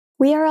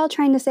We are all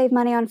trying to save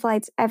money on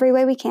flights every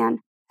way we can,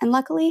 and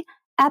luckily,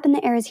 App in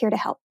the Air is here to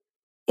help.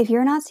 If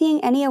you're not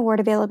seeing any award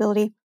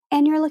availability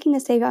and you're looking to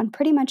save on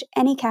pretty much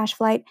any cash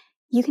flight,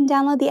 you can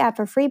download the app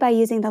for free by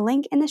using the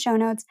link in the show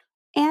notes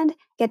and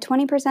get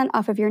 20%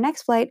 off of your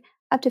next flight,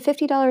 up to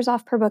 $50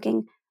 off per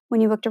booking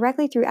when you book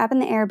directly through App in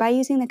the Air by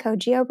using the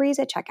code GeoBreeze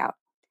at checkout.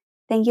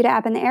 Thank you to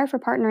App in the Air for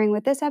partnering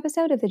with this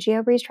episode of the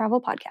GeoBreeze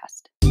Travel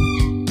Podcast.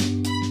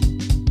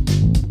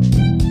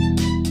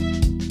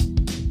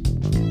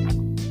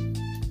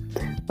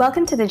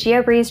 Welcome to the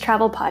GeoBreeze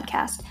Travel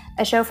Podcast,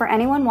 a show for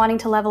anyone wanting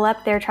to level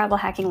up their travel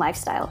hacking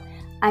lifestyle.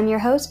 I'm your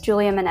host,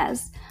 Julia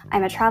Menez.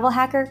 I'm a travel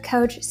hacker,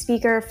 coach,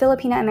 speaker,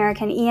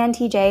 Filipino-American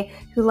ENTJ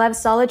who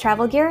loves solid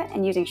travel gear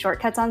and using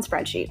shortcuts on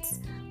spreadsheets.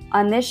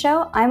 On this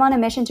show, I'm on a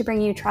mission to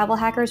bring you travel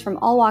hackers from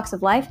all walks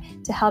of life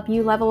to help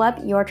you level up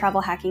your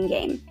travel hacking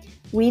game.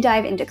 We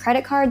dive into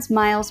credit cards,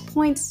 miles,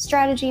 points,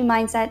 strategy,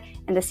 mindset,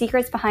 and the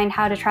secrets behind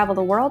how to travel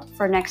the world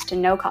for next to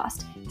no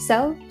cost.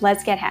 So,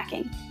 let's get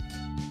hacking.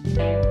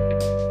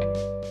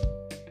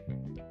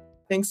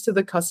 Thanks to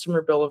the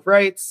customer bill of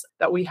rights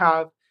that we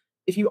have,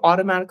 if you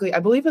automatically,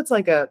 I believe it's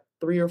like a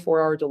 3 or 4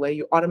 hour delay,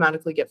 you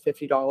automatically get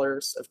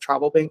 $50 of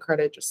travel bank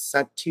credit just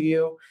sent to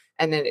you.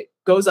 And then it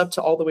goes up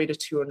to all the way to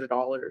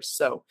 $200.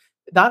 So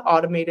that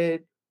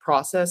automated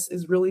process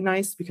is really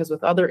nice because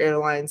with other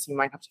airlines, you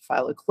might have to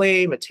file a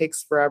claim. It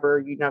takes forever.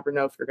 You never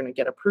know if you're going to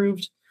get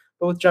approved.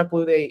 But with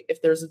JetBlue,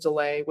 if there's a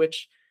delay,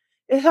 which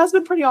it has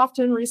been pretty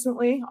often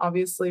recently,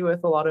 obviously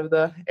with a lot of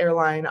the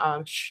airline,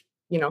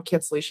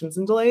 cancellations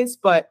and delays,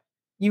 but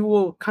you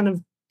will kind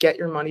of get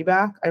your money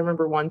back. I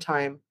remember one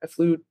time I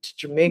flew to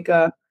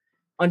Jamaica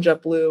on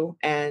JetBlue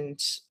and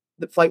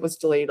the flight was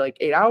delayed like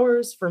 8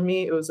 hours. For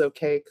me, it was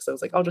okay because I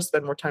was like, I'll just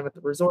spend more time at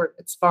the resort.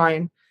 It's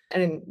fine.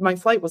 And my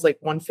flight was like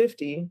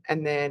 $150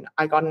 and then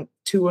I got a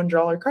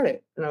 $200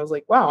 credit. And I was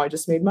like, wow, I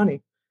just made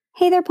money.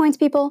 Hey there, points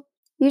people.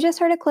 You just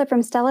heard a clip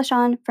from Stella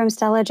Shon from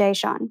Stella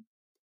Shon.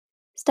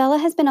 Stella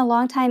has been a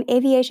longtime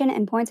aviation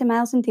and points and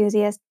miles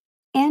enthusiast,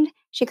 and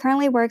she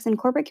currently works in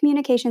corporate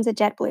communications at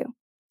JetBlue.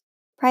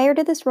 Prior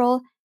to this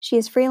role, she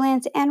has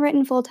freelanced and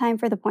written full-time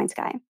for The Points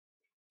Guy.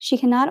 She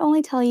can not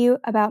only tell you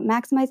about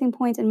maximizing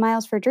points and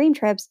miles for dream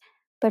trips,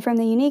 but from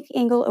the unique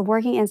angle of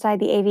working inside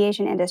the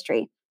aviation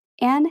industry,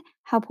 and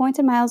how points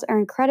and miles are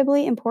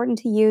incredibly important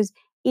to use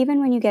even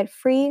when you get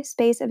free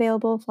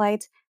space-available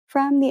flights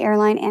from the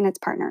airline and its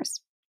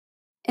partners.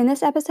 In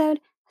this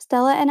episode,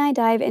 Stella and I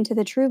dive into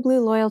the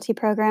TrueBlue loyalty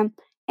program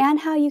and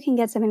how you can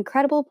get some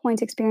incredible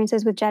points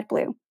experiences with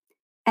JetBlue.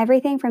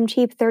 Everything from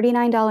cheap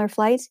 $39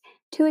 flights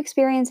to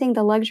experiencing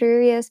the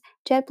luxurious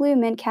JetBlue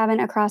Mint cabin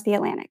across the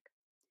Atlantic.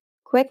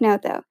 Quick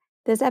note though,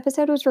 this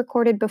episode was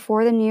recorded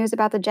before the news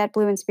about the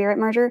JetBlue and Spirit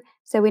merger,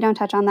 so we don't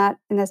touch on that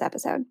in this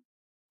episode.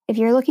 If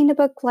you're looking to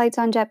book flights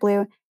on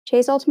JetBlue,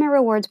 Chase Ultimate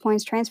Rewards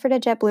points transfer to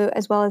JetBlue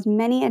as well as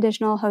many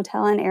additional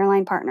hotel and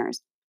airline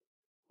partners.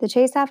 The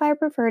Chase Sapphire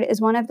Preferred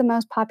is one of the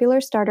most popular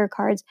starter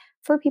cards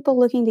for people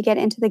looking to get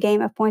into the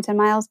game of points and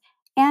miles,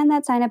 and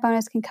that sign-up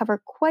bonus can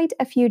cover quite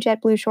a few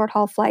JetBlue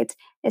short-haul flights,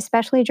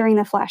 especially during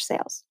the flash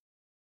sales.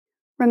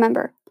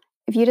 Remember,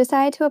 if you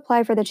decide to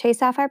apply for the Chase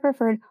Sapphire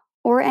Preferred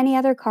or any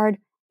other card,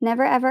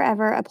 never ever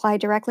ever apply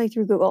directly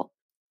through Google.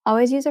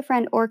 Always use a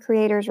friend or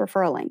creator's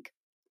referral link.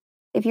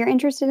 If you're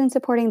interested in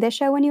supporting this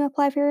show when you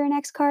apply for your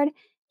next card,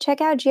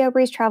 check out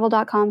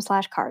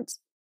geobreezetravel.com/cards.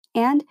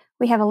 And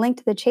we have a link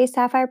to the Chase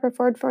Sapphire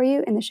Preferred for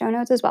you in the show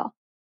notes as well.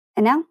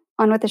 And now,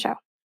 on with the show.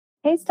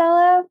 Hey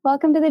Stella,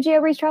 welcome to the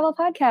GeoBreeze Travel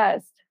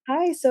Podcast.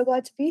 Hi, so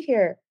glad to be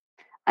here.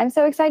 I'm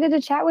so excited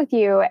to chat with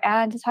you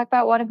and to talk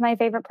about one of my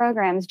favorite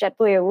programs,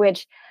 JetBlue,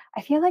 which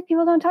I feel like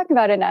people don't talk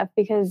about enough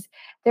because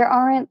there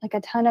aren't like a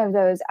ton of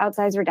those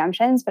outsized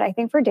redemptions, but I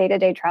think for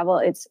day-to-day travel,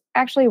 it's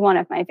actually one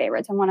of my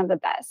favorites and one of the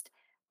best.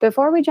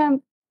 Before we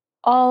jump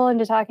all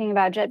into talking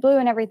about JetBlue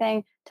and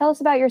everything, tell us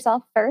about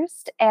yourself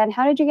first and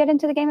how did you get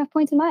into the game of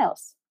points and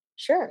miles?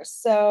 Sure.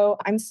 So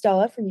I'm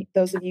Stella. For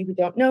those of you who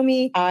don't know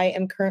me, I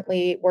am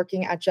currently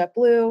working at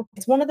JetBlue.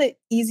 It's one of the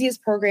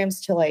easiest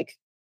programs to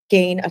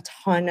gain a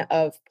ton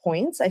of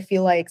points. I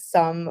feel like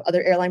some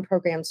other airline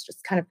programs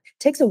just kind of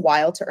takes a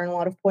while to earn a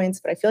lot of points,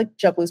 but I feel like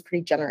JetBlue is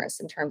pretty generous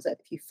in terms of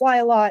if you fly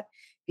a lot,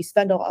 if you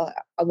spend a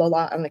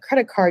lot on the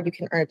credit card, you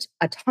can earn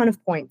a ton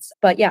of points.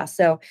 But yeah,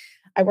 so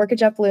I work at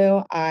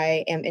JetBlue.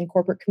 I am in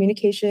corporate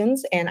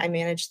communications and I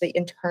manage the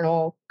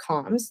internal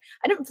comms.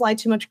 I didn't fly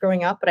too much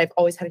growing up, but I've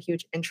always had a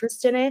huge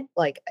interest in it.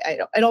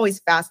 It always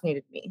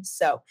fascinated me.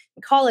 So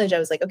in college, I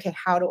was like, okay,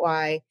 how do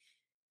I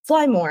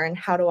fly more and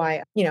how do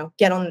I,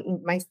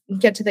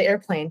 get to the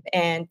airplane?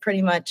 And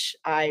pretty much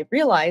I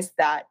realized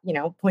that,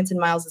 points and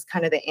miles is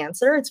kind of the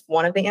answer. It's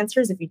one of the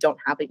answers if you don't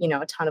have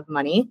a ton of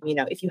money.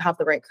 If you have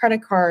the right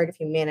credit card, if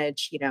you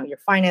manage, your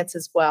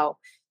finances well,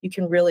 you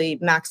can really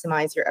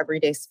maximize your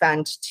everyday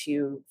spend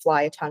to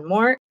fly a ton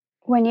more.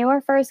 When you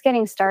were first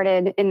getting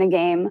started in the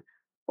game,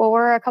 what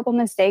were a couple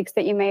mistakes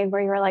that you made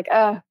where you were like,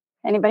 oh,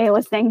 anybody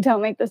listening,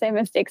 don't make the same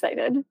mistakes I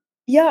did?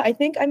 Yeah,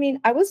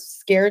 I was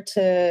scared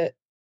to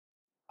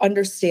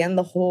understand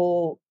the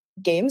whole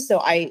games. So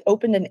I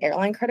opened an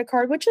airline credit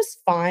card, which is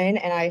fine.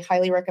 And I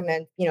highly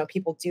recommend,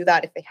 people do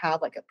that if they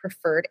have like a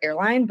preferred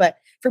airline. But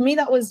for me,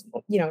 that was,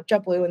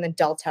 JetBlue and then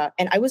Delta.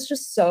 And I was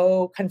just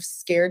so kind of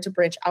scared to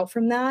branch out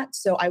from that.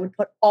 So I would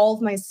put all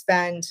of my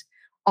spend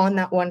on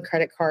that one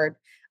credit card,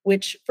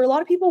 which for a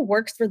lot of people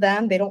works for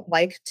them. They don't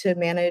like to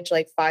manage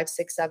like five,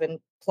 six, seven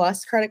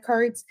plus credit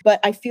cards. But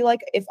I feel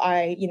like if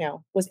I,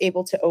 was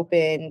able to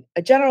open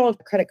a general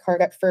credit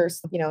card at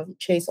first,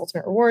 Chase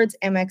Ultimate Rewards,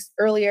 Amex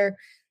earlier,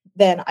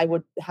 then I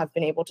would have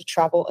been able to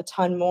travel a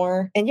ton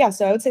more. And yeah,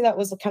 so I would say that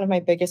was kind of my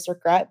biggest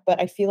regret. But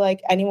I feel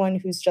like anyone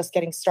who's just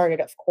getting started,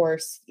 of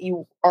course,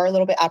 you are a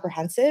little bit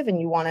apprehensive and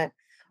you want to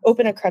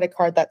open a credit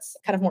card that's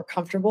kind of more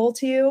comfortable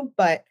to you.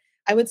 But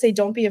I would say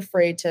don't be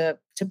afraid to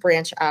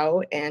branch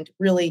out and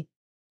really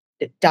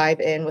dive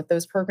in with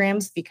those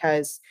programs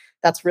because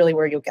that's really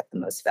where you'll get the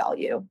most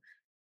value.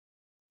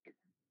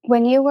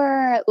 When you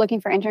were looking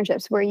for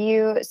internships, were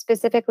you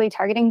specifically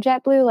targeting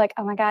JetBlue? Like,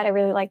 oh my God, I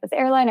really like this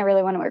airline. I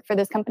really want to work for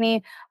this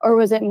company. Or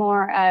was it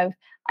more of,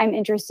 I'm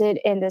interested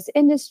in this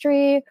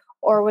industry?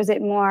 Or was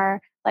it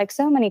more like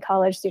so many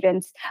college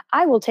students,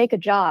 I will take a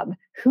job.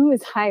 Who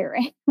is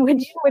hiring?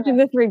 Which of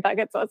the three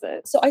buckets was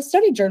it? So I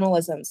studied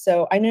journalism.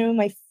 So I know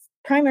my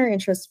primary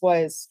interest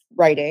was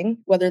writing,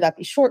 whether that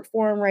be short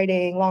form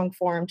writing, long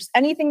form, just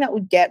anything that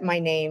would get my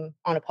name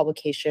on a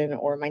publication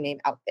or my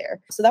name out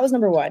there. So that was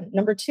number one.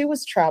 Number two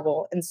was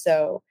travel. And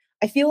so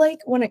I feel like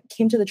when it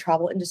came to the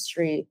travel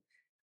industry,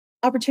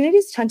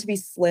 opportunities tend to be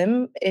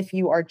slim if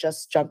you are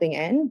just jumping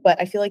in.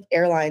 But I feel like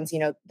airlines,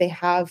 they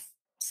have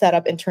set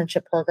up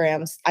internship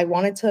programs. I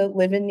wanted to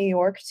live in New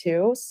York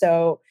too.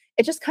 So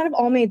it just kind of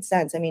all made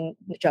sense. I mean,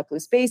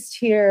 JetBlue's based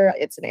here.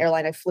 It's an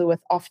airline I flew with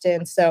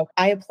often. So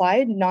I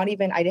applied,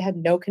 I had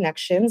no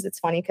connections. It's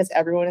funny because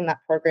everyone in that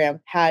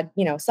program had,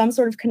 some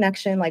sort of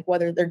connection, like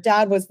whether their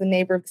dad was the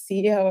neighbor of the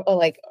CEO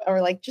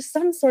or just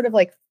some sort of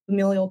like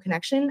familial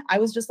connection. I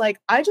was just like,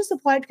 I just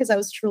applied because I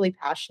was truly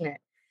passionate.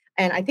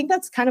 And I think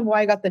that's kind of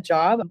why I got the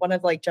job. One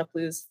of like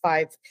JetBlue's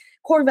 5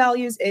 core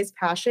values is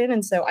passion.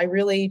 And so I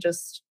really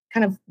just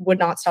kind of would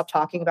not stop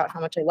talking about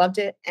how much I loved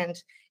it.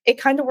 And it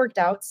kind of worked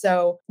out.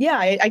 So yeah,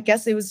 I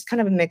guess it was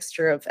kind of a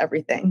mixture of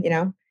everything.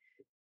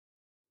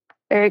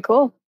 Very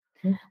cool.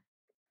 Mm.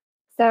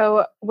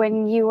 So,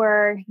 when you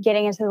were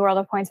getting into the world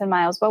of points and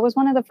miles, what was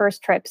one of the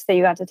first trips that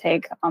you got to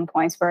take on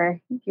points where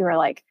you were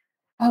like,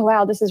 oh,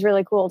 wow, this is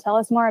really cool? Tell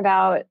us more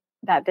about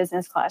that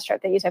business class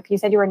trip that you took. You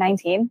said you were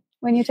 19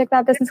 when you took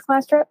that business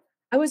class trip.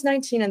 I was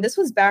 19, and this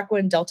was back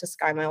when Delta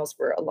Sky Miles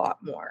were a lot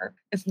more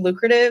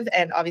lucrative.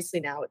 And obviously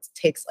now it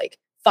takes like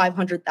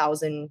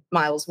 500,000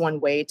 miles one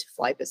way to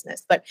fly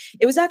business. But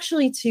it was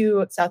actually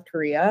to South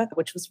Korea,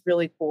 which was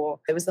really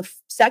cool. It was the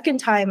second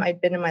time I'd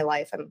been in my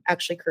life. I'm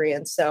actually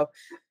Korean. So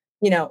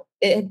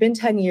it had been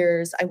 10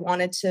 years. I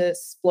wanted to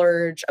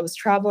splurge. I was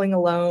traveling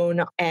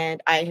alone and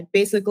I had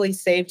basically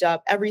saved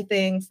up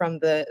everything from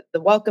the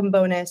welcome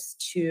bonus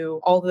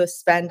to all the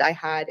spend I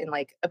had in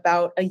like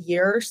about a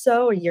year or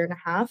so, a year and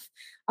a half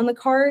on the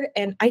card.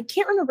 And I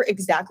can't remember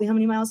exactly how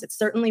many miles. It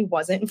certainly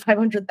wasn't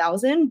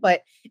 500,000,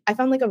 but I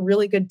found like a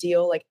really good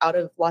deal like out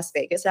of Las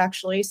Vegas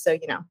actually. So,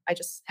 I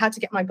just had to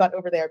get my butt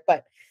over there.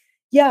 But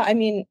yeah, I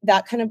mean,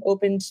 that kind of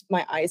opened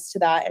my eyes to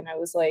that. And I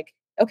was like,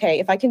 okay,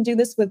 if I can do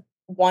this with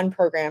one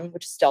program,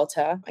 which is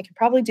Delta, I could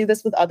probably do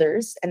this with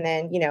others. And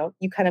then,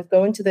 you kind of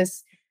go into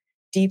this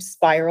deep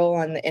spiral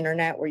on the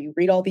internet where you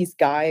read all these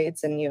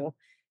guides and you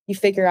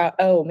figure out,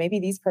 oh, maybe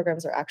these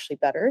programs are actually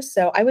better.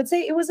 So I would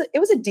say it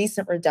was a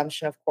decent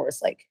redemption, of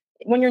course. Like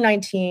when you're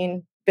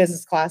 19,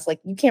 business class, like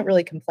you can't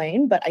really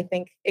complain. But I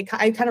think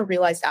I kind of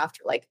realized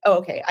after, like, oh,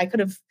 okay, I could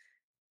have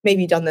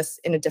maybe done this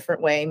in a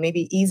different way,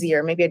 maybe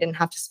easier. Maybe I didn't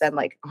have to spend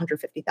like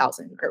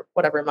 150,000 or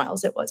whatever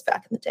miles it was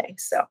back in the day.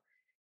 So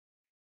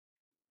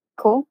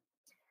Cool.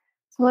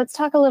 So let's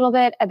talk a little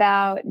bit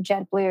about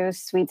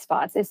JetBlue's sweet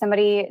spots. If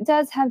somebody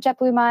does have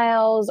JetBlue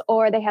miles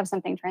or they have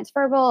something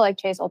transferable like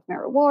Chase Ultimate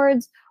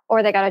Rewards,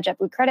 or they got a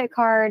JetBlue credit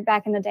card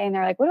back in the day and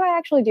they're like, what do I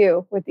actually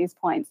do with these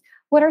points?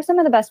 What are some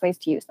of the best ways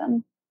to use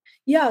them?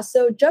 yeah,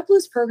 so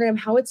JetBlue's program,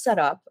 how it's set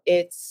up,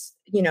 it's,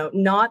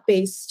 not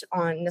based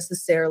on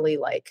necessarily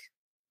like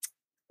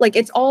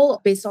it's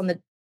all based on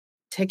the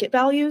ticket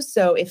values.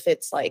 So if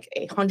it's like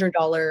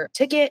 $100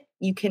 ticket,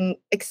 you can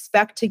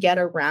expect to get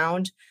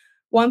around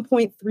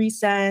 1.3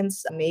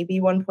 cents, maybe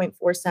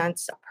 1.4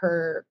 cents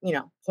per,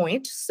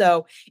 point.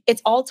 So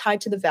it's all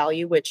tied to the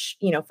value, which,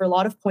 for a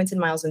lot of points and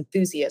miles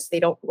enthusiasts, they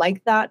don't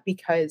like that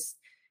because,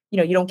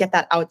 you don't get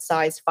that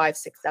outsized 5,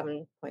 6,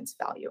 7 points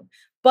value.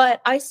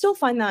 But I still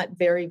find that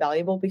very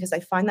valuable because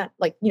I find that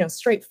like,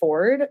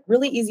 straightforward,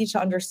 really easy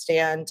to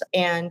understand.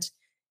 And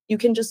you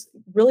can just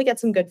really get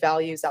some good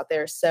values out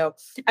there. So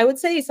I would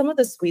say some of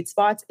the sweet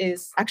spots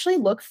is actually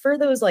look for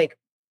those like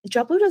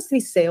JetBlue does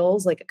these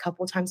sales like a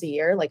couple times a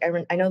year. Like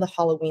I know the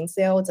Halloween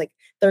sale, it's like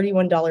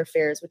 $31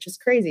 fares, which is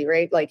crazy,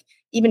 right? Like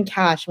even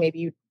cash, maybe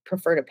you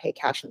prefer to pay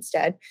cash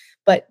instead.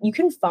 But you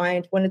can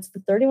find when it's the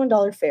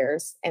 $31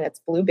 fares and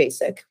it's Blue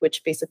Basic,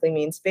 which basically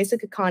means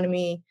basic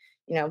economy,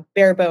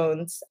 bare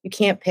bones. You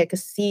can't pick a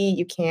seat,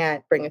 you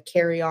can't bring a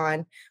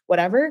carry-on,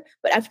 whatever.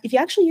 But if you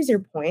actually use your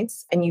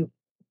points and you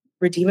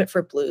redeem it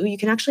for Blue, you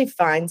can actually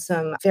find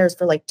some fares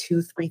for like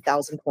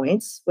 3,000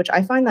 points, which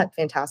I find that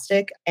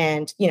fantastic.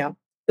 And,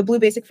 the Blue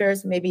basic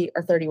fares maybe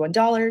are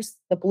 $31.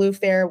 The Blue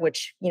fare,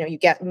 which, you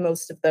get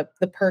most of the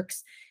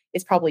perks,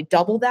 is probably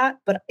double that.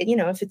 But,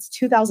 if it's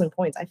 2,000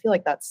 points, I feel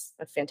like that's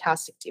a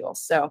fantastic deal.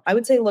 So I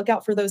would say look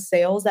out for those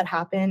sales that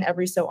happen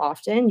every so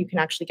often. You can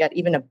actually get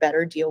even a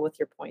better deal with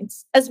your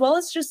points, as well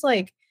as just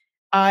like,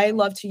 I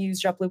love to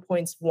use JetBlue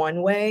points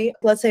one way.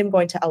 Let's say I'm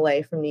going to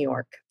LA from New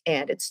York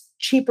and it's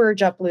cheaper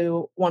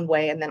JetBlue one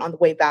way. And then on the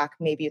way back,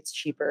 maybe it's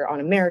cheaper on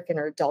American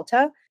or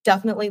Delta.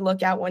 Definitely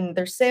look out when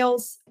there's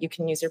sales. You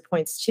can use your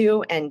points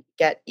too and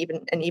get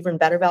an even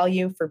better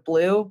value for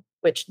Blue,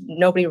 which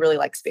nobody really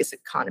likes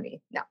basic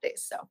economy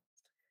nowadays. So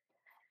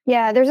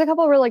Yeah, there's a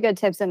couple really good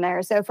tips in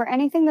there. So for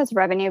anything that's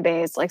revenue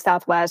based, like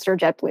Southwest or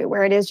JetBlue,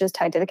 where it is just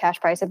tied to the cash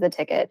price of the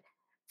ticket,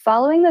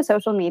 following the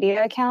social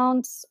media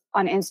accounts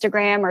on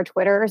Instagram or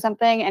Twitter or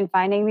something and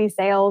finding these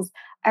sales.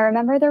 I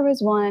remember there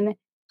was one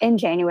in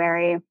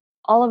January,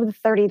 all of the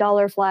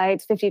 $30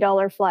 flights,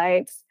 $50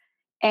 flights.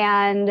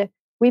 And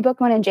we booked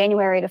one in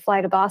January to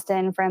fly to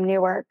Boston from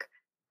Newark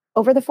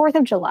over the 4th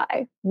of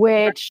July,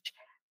 which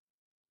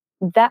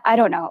that I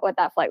don't know what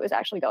that flight was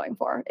actually going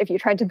for if you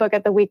tried to book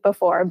it the week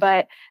before,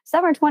 but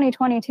summer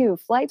 2022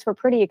 flights were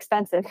pretty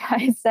expensive,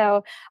 guys.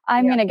 So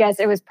I'm yeah. going to guess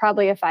it was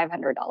probably a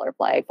 $500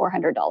 flight,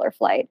 $400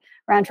 flight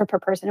round trip per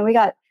person. And we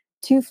got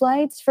 2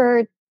 flights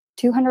for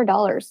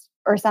 $200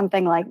 or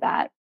something like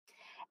that.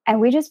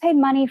 And we just paid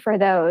money for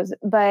those.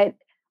 But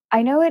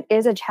I know it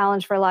is a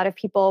challenge for a lot of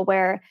people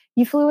where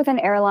you flew with an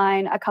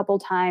airline a couple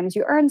times,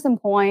 you earn some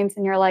points,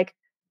 and you're like,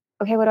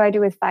 okay, what do I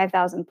do with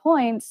 5,000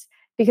 points?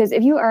 Because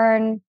if you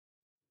earn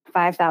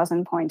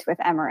 5,000 points with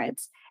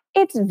Emirates,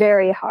 it's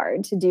very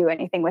hard to do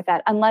anything with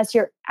that unless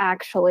you're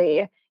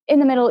actually in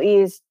the Middle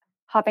East,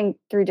 hopping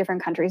through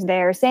different countries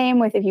there. Same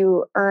with if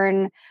you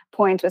earn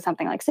points with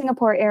something like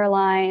Singapore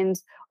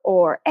Airlines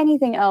or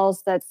anything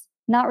else that's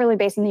not really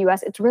based in the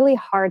US. It's really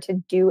hard to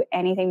do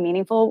anything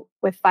meaningful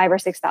with 5 or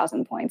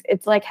 6,000 points.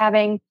 It's like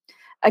having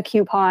a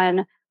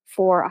coupon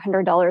for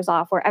 $100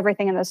 off where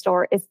everything in the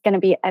store is going to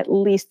be at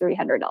least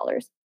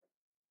 $300.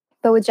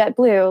 But with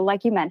JetBlue,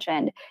 like you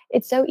mentioned,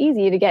 it's so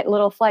easy to get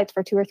little flights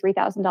for $2,000 or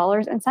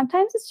 $3,000. And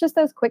sometimes it's just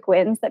those quick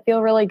wins that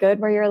feel really good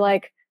where you're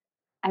like,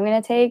 I'm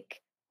going to take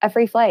a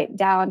free flight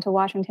down to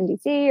Washington,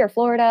 D.C. or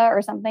Florida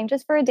or something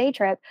just for a day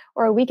trip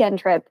or a weekend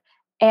trip.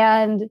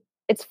 And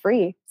it's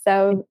free.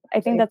 So I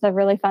think that's a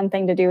really fun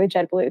thing to do with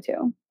JetBlue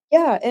too.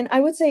 Yeah, and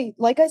I would say,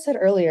 like I said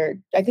earlier,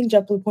 I think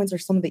JetBlue points are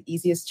some of the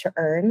easiest to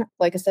earn.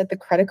 Like I said, the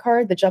credit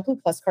card, the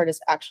JetBlue Plus card is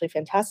actually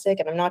fantastic.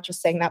 And I'm not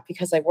just saying that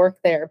because I work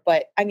there,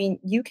 but I mean,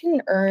 you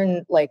can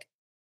earn like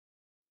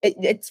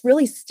it's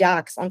really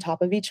stacks on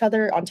top of each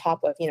other, on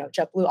top of,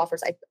 JetBlue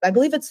offers, I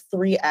believe it's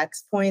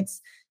 3x points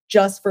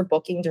just for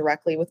booking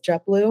directly with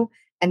JetBlue.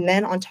 And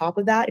then on top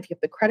of that, if you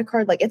have the credit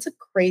card, like it's a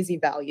crazy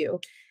value.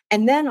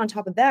 And then on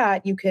top of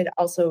that, you could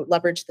also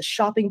leverage the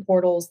shopping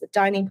portals, the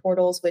dining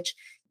portals, which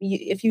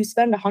if you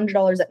spend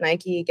 $100 at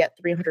Nike, you get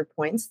 300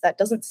 points. That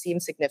doesn't seem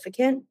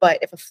significant. But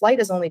if a flight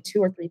is only 2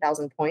 or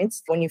 3,000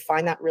 points, when you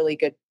find that really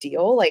good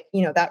deal, like,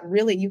 that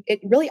really, it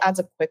really adds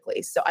up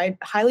quickly. So I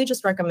highly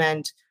just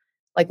recommend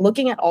like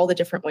looking at all the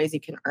different ways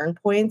you can earn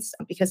points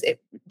because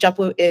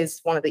JetBlue is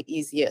one of the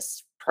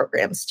easiest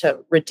programs to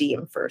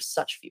redeem for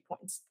such few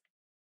points.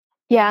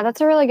 Yeah, that's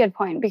a really good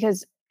point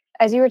because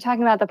as you were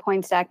talking about the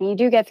point stacking, you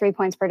do get 3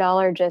 points per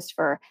dollar just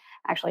for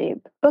actually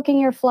booking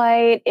your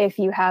flight. If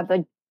you have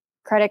a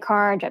credit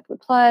card,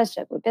 JetBlue Plus,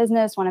 JetBlue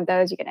Business, one of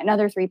those, you get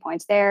another 3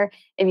 points there.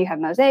 If you have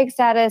Mosaic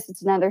status,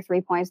 it's another 3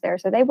 points there.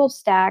 So they will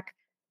stack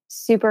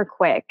super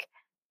quick.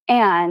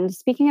 And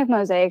speaking of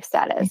Mosaic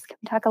status, can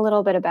we talk a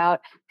little bit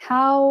about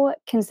how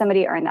can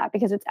somebody earn that?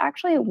 Because it's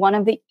actually one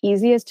of the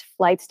easiest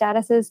flight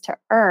statuses to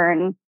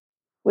earn,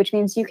 which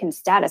means you can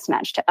status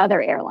match to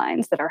other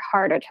airlines that are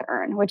harder to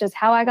earn, which is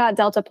how I got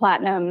Delta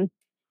Platinum,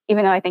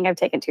 even though I think I've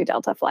taken 2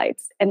 Delta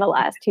flights in the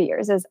last 2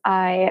 years as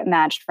I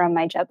matched from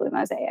my JetBlue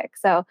Mosaic.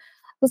 So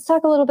let's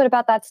talk a little bit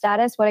about that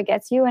status, what it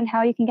gets you, and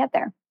how you can get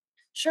there.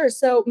 Sure.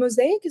 So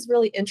Mosaic is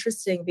really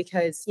interesting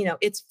because,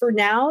 it's for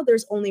now,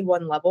 there's only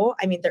one level.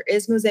 I mean, there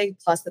is Mosaic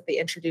Plus that they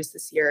introduced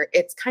this year.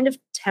 It's kind of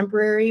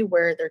temporary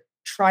where they're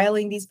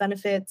trialing these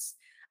benefits.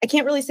 I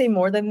can't really say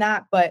more than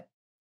that, but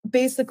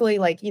basically,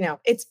 like,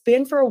 it's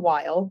been for a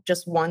while,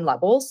 just one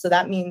level. So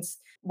that means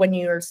when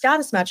you're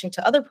status matching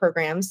to other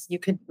programs, you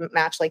could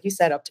match, like you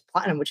said, up to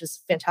platinum, which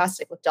is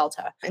fantastic with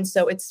Delta. And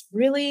so it's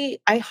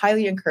really, I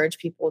highly encourage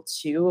people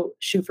to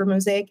shoot for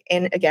Mosaic.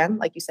 And again,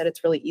 like you said,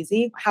 it's really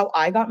easy. How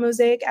I got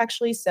Mosaic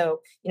actually. So,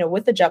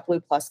 with the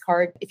JetBlue Plus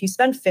card, if you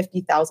spend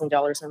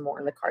 $50,000 or more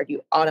on the card,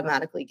 you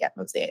automatically get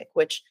Mosaic,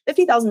 which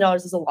 $50,000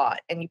 is a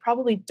lot. And you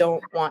probably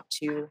don't want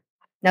to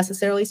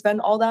necessarily spend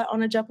all that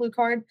on a JetBlue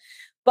card.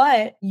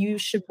 But you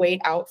should wait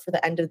out for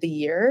the end of the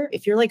year.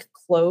 If you're like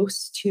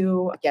close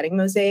to getting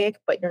Mosaic,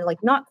 but you're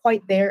like not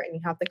quite there and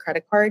you have the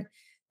credit card,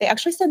 They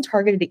actually send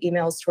targeted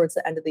emails towards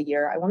the end of the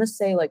year. I want to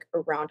say like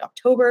around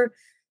October.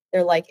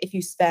 They're like, if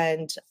you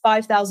spend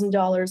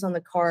 $5,000 on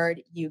the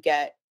card, you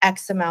get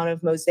X amount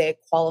of Mosaic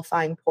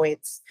qualifying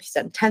points. If you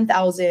spend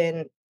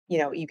 10,000,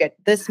 you get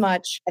this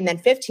much, and then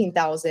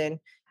 15,000,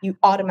 you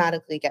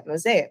automatically get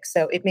Mosaic.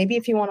 So maybe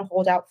if you want to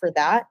hold out for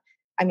that,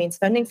 I mean,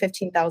 spending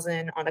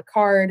 15,000 on a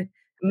card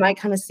might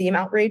kind of seem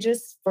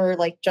outrageous for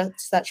like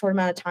just that short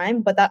amount of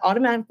time, but that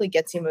automatically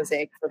gets you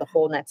Mosaic for the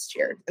whole next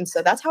year. And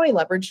so that's how I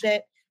leveraged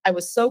it. I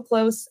was so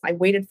close. I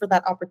waited for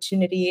that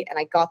opportunity and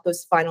I got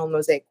those final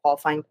Mosaic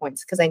qualifying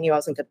points because I knew I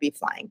wasn't going to be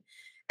flying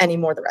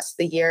anymore the rest of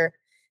the year.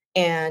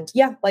 And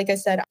yeah, like I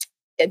said,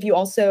 if you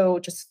also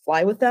just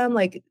fly with them,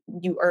 like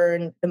you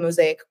earn the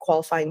Mosaic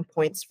qualifying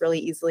points really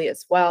easily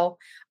as well.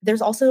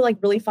 There's also like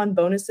really fun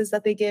bonuses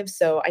that they give.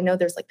 So I know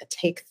there's like the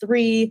take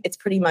 3. It's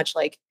pretty much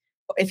like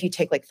if you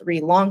take like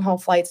 3 long haul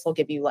flights, they'll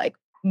give you like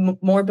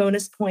more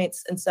bonus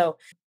points. And so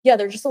yeah,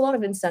 there's just a lot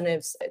of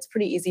incentives. It's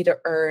pretty easy to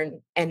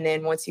earn. And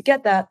then once you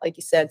get that, like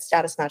you said,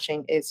 status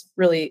matching is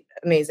really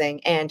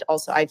amazing. And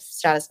also I've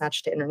status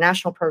matched to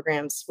international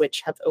programs,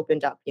 which have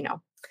opened up,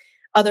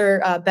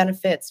 other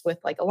benefits with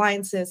like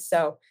alliances.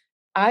 So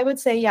I would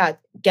say, yeah,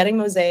 getting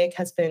Mosaic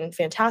has been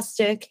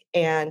fantastic.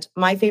 And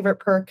my favorite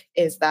perk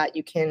is that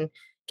you can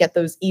get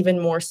those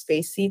even more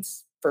space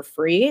seats for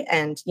free.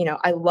 And,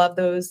 I love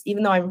those,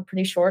 even though I'm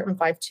pretty short, I'm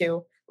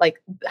 5'2", like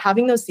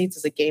having those seats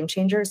is a game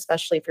changer,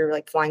 especially if you're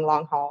like flying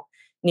long haul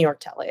New York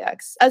to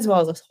LAX, as well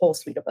as a whole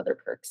suite of other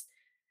perks.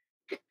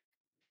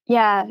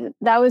 Yeah,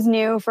 that was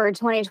new for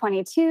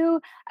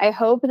 2022. I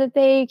hope that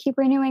they keep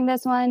renewing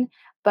this one.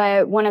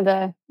 But one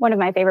of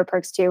my favorite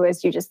perks too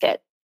is you just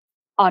get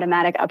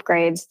automatic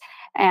upgrades.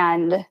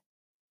 And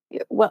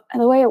well,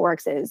 the way it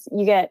works is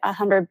you get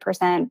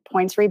 100%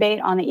 points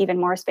rebate on the even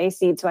more space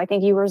seat. So I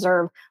think you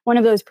reserve one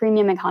of those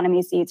premium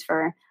economy seats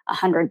for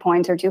 100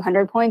 points or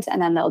 200 points,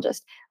 and then they'll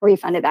just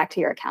refund it back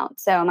to your account.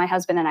 So my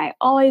husband and I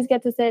always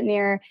get to sit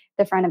near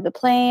the front of the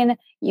plane.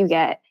 You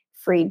get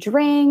free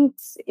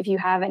drinks. If you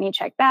have any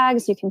checked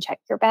bags, you can check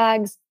your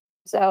bags.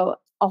 So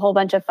a whole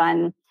bunch of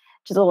fun,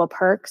 just little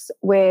perks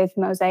with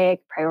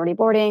Mosaic priority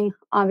boarding,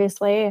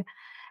 obviously.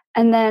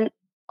 And then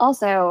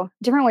also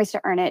different ways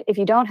to earn it if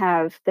you don't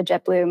have the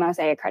JetBlue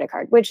Mosaic credit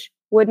card, which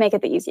would make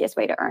it the easiest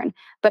way to earn.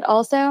 But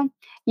also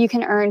you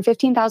can earn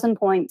 15,000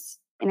 points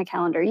in a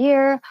calendar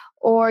year,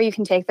 or you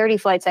can take 30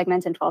 flight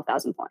segments and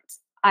 12,000 points.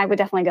 I would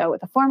definitely go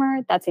with the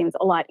former. That seems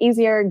a lot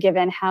easier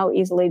given how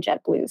easily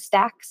JetBlue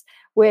stacks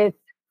with,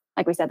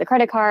 like we said, the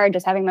credit card,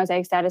 just having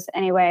Mosaic status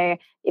anyway.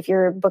 If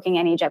you're booking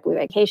any JetBlue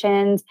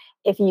vacations,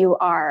 if you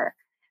are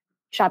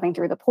shopping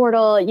through the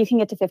portal, you can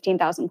get to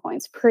 15,000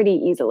 points pretty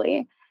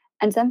easily.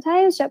 And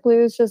sometimes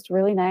JetBlue is just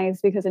really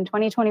nice because in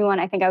 2021,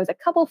 I think I was a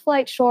couple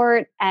flights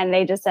short and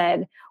they just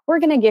said, we're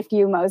going to gift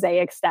you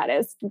Mosaic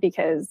status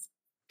because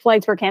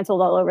flights were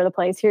canceled all over the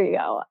place. Here you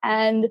go.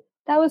 And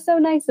that was so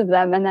nice of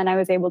them. And then I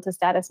was able to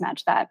status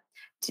match that.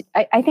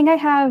 I think I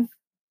have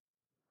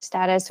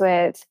status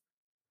with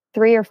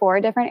 3 or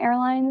 4 different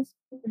airlines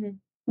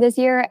this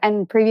year.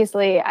 And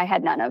previously I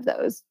had none of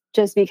those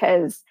just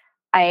because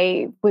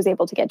I was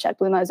able to get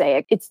JetBlue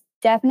Mosaic. It's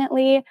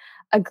definitely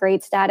a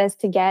great status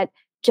to get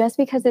just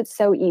because it's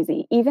so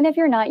easy. Even if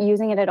you're not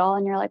using it at all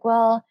and you're like,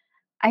 well,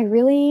 I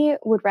really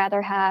would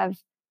rather have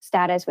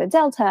status with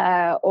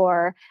Delta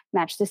or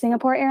match to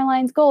Singapore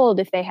Airlines Gold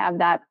if they have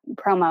that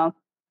promo,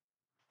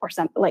 or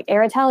something like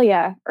Air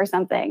Italia or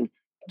something.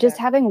 Just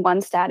having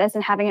one status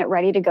and having it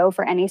ready to go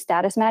for any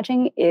status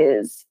matching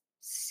is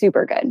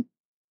super good.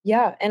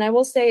 Yeah. And I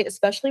will say,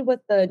 especially with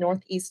the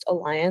Northeast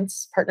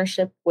Alliance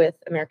partnership with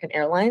American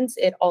Airlines,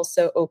 it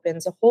also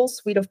opens a whole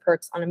suite of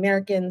perks on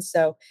Americans.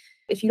 So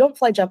if you don't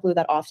fly JetBlue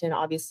that often,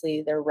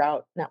 obviously their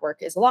route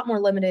network is a lot more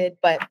limited,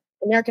 but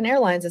American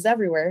Airlines is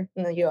everywhere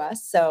in the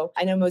US. So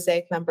I know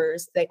Mosaic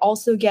members, they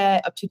also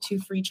get up to 2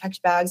 free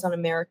checked bags on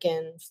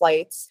American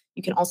flights.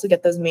 You can also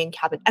get those main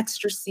cabin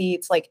extra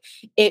seats. Like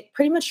it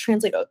pretty much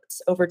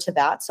translates over to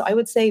that. So I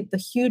would say the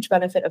huge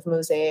benefit of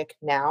Mosaic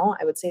now,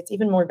 I would say it's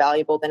even more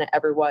valuable than it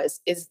ever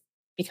was, is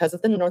because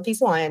of the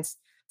Northeast Alliance,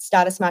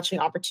 status matching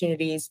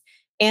opportunities.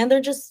 And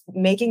they're just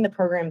making the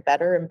program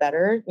better and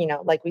better.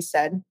 Like we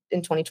said,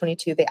 in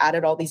 2022, they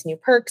added all these new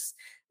perks.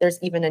 There's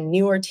even a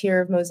newer tier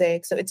of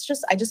Mosaic. So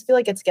I just feel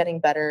like it's getting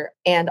better.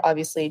 And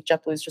obviously,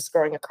 JetBlue is just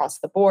growing across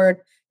the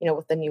board,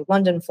 with the new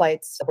London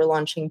flights. We're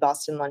launching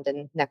Boston,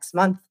 London next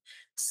month.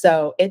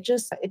 So it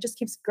just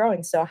keeps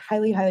growing. So I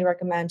highly, highly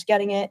recommend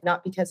getting it,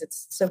 not because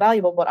it's so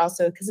valuable, but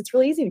also because it's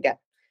really easy to get.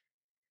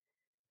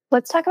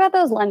 Let's talk about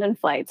those London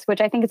flights,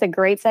 which I think is a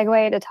great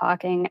segue to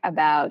talking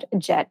about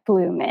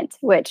JetBlue Mint,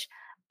 which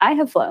I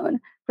have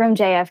flown from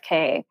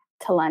JFK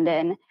to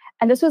London.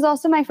 And this was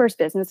also my first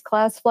business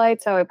class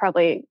flight. So it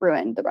probably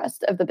ruined the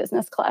rest of the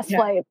business class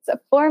flights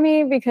for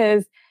me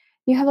because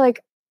you have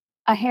like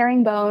a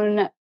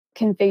herringbone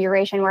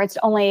configuration where it's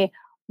only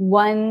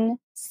one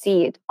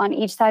seat on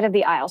each side of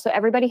the aisle. So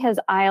everybody has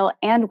aisle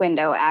and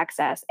window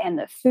access, and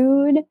the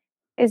food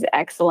is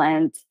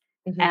excellent.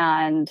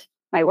 And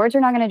my words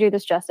are not going to do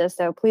this justice.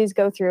 So please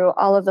go through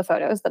all of the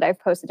photos that I've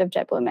posted of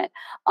JetBlue Mint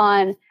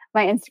on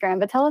my Instagram.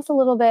 But tell us a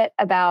little bit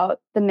about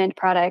the Mint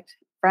product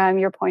from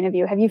your point of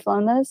view. Have you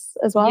flown this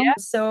as well? Yeah.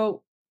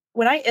 So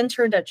when I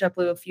interned at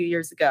JetBlue a few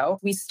years ago,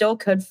 we still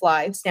could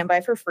fly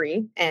standby for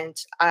free. And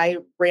I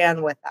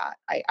ran with that.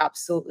 I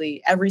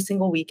absolutely, every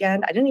single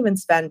weekend, I didn't even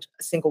spend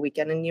a single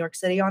weekend in New York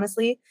City,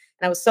 honestly.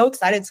 And I was so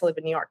excited to live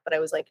in New York, but I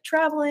was like,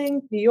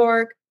 traveling, New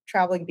York,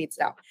 traveling beats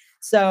it out.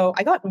 So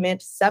I got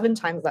Mint 7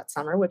 times that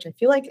summer, which I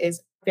feel like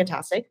is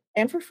fantastic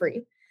and for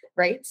free.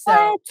 Right. So,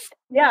 What?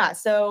 yeah.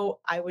 So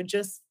I would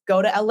just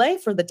go to LA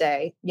for the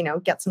day,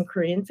 get some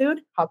Korean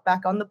food, hop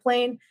back on the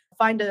plane,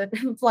 find a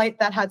flight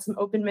that had some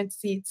open Mint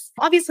seats.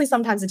 Obviously,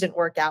 sometimes it didn't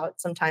work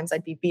out. Sometimes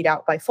I'd be beat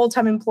out by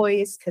full-time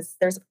employees because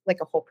there's like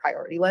a whole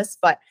priority list.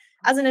 But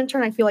as an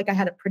intern, I feel like I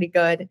had it pretty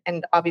good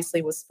and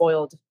obviously was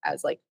spoiled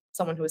as like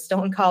someone who was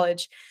still in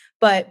college.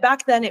 But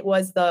back then it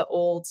was the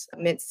old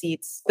Mint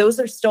seats. Those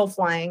are still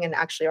flying and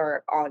actually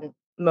are on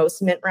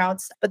most Mint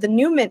routes. But the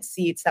new Mint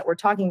seats that we're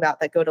talking about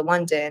that go to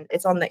London,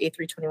 it's on the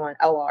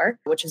A321LR,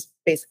 which is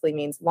basically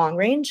means long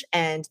range.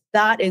 And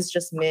that is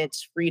just Mint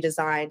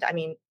redesigned. I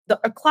mean,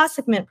 a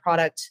classic Mint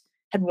product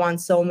had won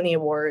so many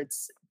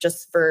awards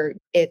just for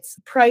its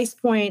price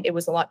point. It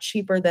was a lot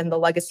cheaper than the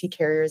legacy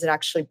carriers. It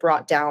actually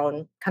brought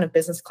down kind of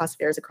business class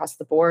fares across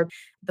the board.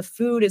 The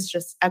food is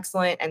just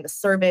excellent and the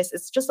service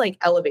is just like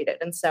elevated.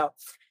 And so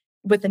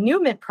with the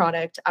new Mint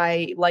product,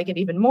 I like it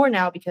even more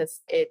now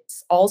because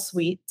it's all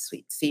suite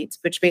seats,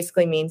 which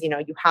basically means,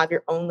 you have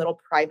your own little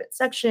private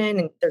section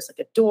and there's like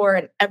a door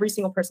and every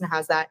single person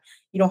has that.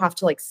 You don't have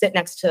to like sit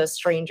next to a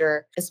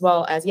stranger as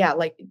well as, yeah,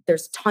 like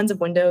there's tons of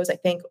windows. I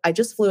think I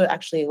just flew it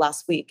actually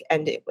last week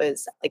and it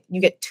was like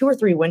you get 2 or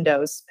 3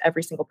 windows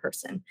every single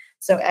person.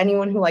 So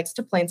anyone who likes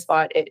to plane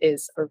spot, it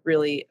is a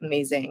really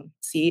amazing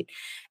seat.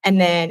 And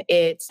then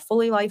it's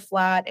fully lie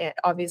flat,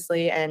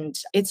 obviously, and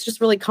it's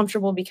just really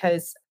comfortable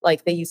because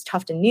like they use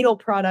tuft and needle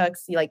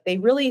products. Like they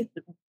really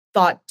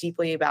thought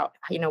deeply about,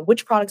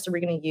 which products are we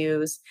going to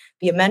use?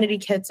 The amenity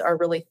kits are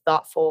really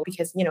thoughtful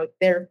because,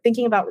 they're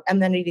thinking about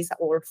amenities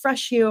that will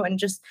refresh you and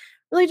just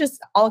really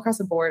just all across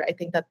the board. I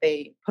think that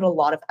they put a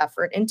lot of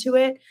effort into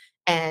it.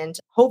 And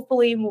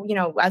hopefully,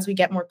 as we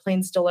get more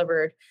planes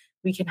delivered,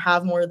 we can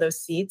have more of those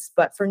seats.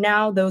 But for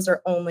now, those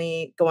are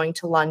only going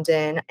to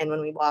London. And when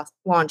we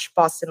launch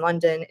Boston,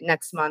 London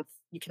next month,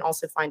 you can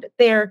also find it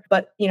there.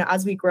 But,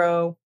 as we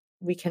grow,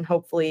 we can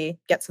hopefully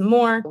get some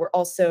more.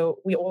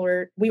 We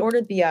ordered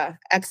the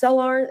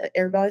XLR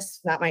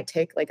Airbus. That might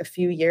take like a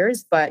few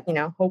years, but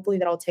hopefully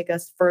that'll take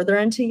us further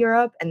into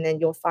Europe, and then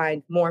you'll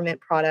find more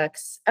Mint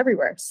products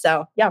everywhere.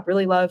 So yeah,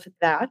 really love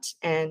that.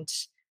 And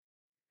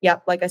yeah,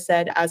 like I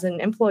said, as an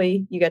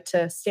employee, you get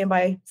to stand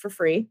by for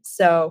free.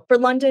 So for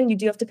London, you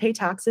do have to pay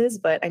taxes,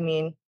 but I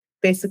mean,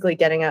 basically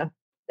getting a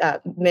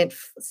Mint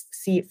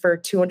seat for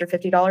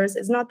 $250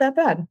 is not that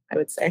bad, I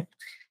would say.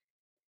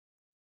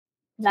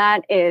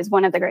 That is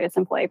one of the greatest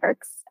employee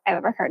perks I've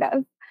ever heard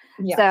of.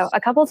 Yes. So a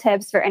couple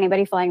tips for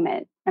anybody flying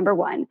Mint. Number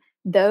one,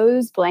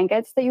 those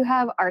blankets that you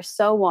have are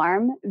so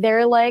warm.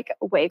 They're like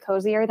way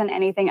cozier than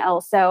anything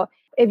else. So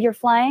if you're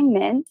flying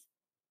Mint,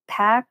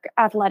 pack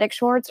athletic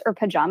shorts or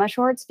pajama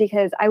shorts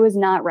because I was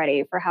not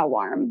ready for how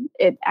warm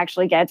it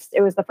actually gets.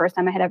 It was the first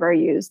time I had ever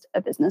used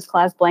a business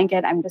class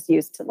blanket. I'm just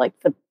used to like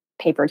the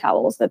paper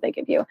towels that they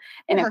give you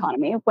in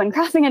economy when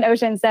crossing an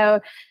ocean.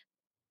 So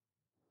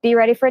be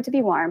ready for it to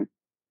be warm.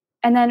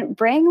 And then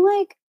bring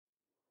like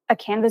a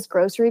canvas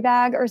grocery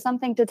bag or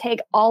something to take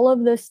all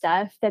of the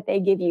stuff that they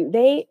give you.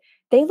 They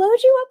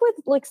load you up with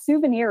like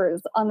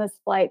souvenirs on this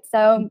flight.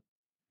 So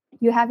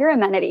you have your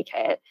amenity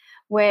kit,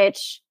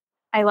 which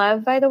I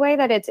love, by the way,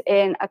 that it's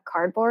in a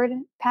cardboard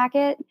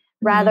packet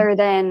rather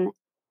than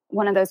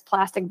one of those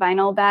plastic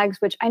vinyl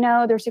bags, which I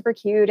know they're super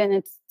cute and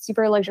it's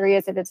super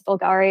luxurious if it's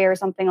Bulgari or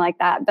something like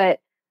that. But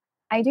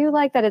I do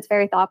like that it's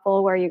very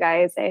thoughtful where you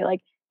guys say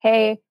like,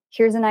 hey,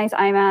 here's a nice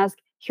eye mask.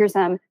 Here's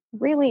some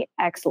really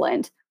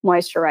excellent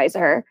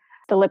moisturizer.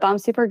 The lip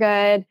balm's super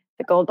good.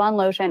 The Gold Bond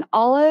lotion,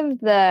 all of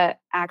the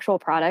actual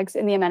products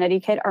in the amenity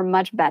kit are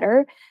much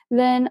better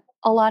than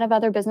a lot of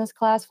other business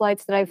class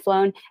flights that I've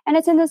flown. And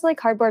it's in this like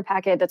cardboard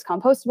packet that's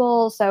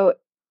compostable. So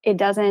it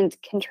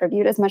doesn't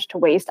contribute as much to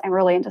waste. I'm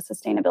really into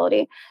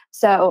sustainability.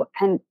 So,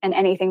 and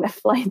anything that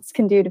flights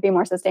can do to be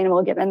more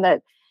sustainable, given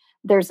that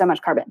there's so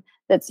much carbon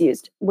that's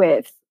used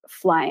with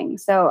flying.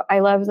 So I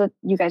love that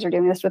you guys are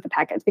doing this with the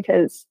packets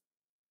because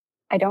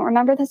I don't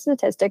remember the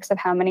statistics of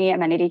how many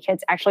amenity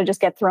kits actually just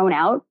get thrown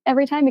out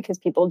every time because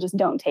people just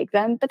don't take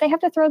them, but they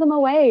have to throw them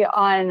away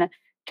on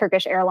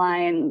Turkish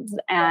Airlines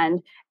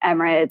and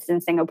Emirates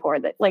and Singapore.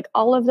 That like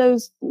all of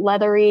those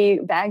leathery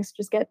bags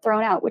just get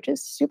thrown out, which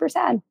is super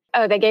sad.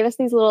 Oh, they gave us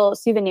these little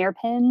souvenir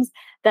pins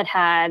that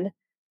had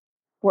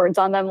words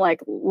on them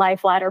like lie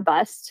flat or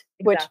bust,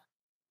 which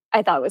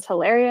I thought was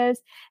hilarious.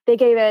 They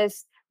gave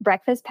us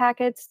breakfast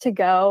packets to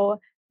go.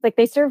 Like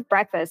they served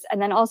breakfast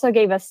and then also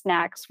gave us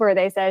snacks where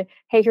they said,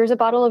 hey, here's a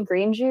bottle of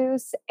green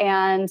juice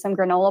and some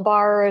granola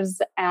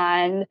bars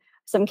and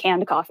some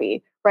canned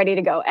coffee ready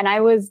to go. And I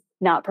was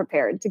not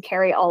prepared to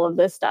carry all of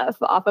this stuff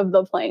off of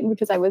the plane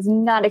because I was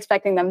not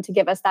expecting them to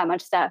give us that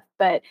much stuff.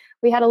 But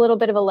we had a little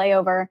bit of a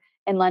layover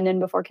in London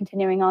before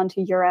continuing on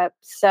to Europe.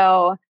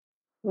 So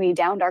we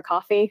downed our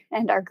coffee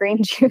and our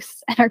green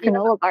juice and our Yeah.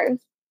 granola bars.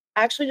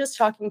 Actually, just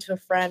talking to a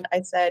friend,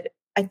 I said,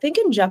 I think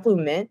in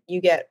JetBlue Mint,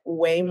 you get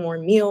way more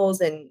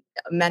meals and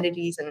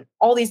amenities and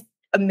all these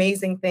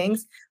amazing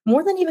things,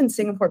 more than even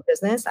Singapore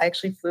Business. I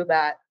actually flew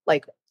that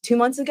like 2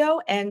 months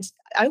ago and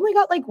I only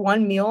got like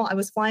one meal. I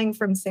was flying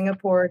from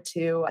Singapore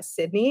to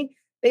Sydney.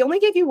 They only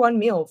gave you one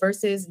meal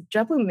versus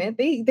JetBlue Mint.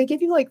 They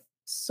give you like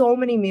so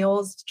many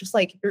meals, just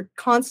like you're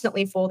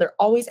constantly full. They're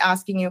always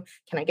asking you,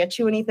 can I get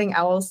you anything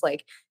else?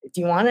 Like,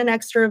 do you want an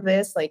extra of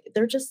this? Like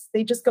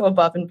they just go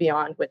above and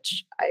beyond,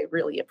 which I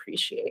really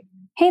appreciate.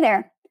 Hey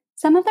there.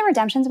 Some of the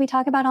redemptions we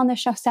talk about on this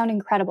show sound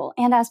incredible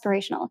and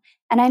aspirational.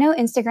 And I know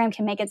Instagram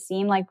can make it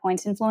seem like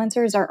points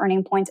influencers are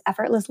earning points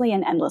effortlessly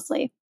and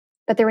endlessly.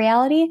 But the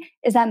reality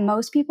is that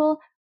most people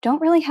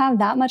don't really have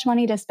that much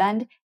money to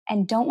spend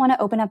and don't want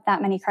to open up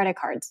that many credit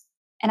cards.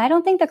 And I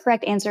don't think the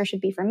correct answer should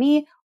be for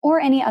me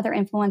or any other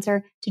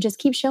influencer to just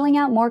keep shilling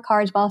out more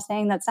cards while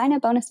saying that sign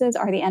up bonuses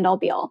are the end all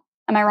be all.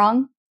 Am I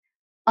wrong?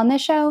 On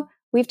this show,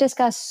 we've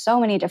discussed so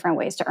many different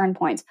ways to earn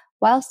points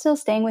while still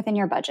staying within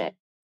your budget.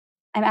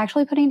 I'm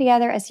actually putting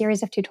together a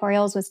series of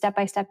tutorials with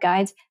step-by-step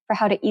guides for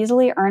how to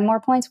easily earn more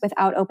points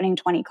without opening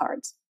 20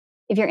 cards.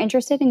 If you're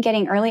interested in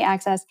getting early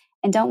access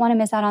and don't want to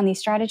miss out on these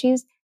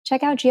strategies,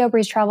 check out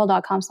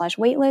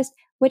geobreezetravel.com/waitlist,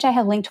 which I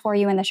have linked for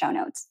you in the show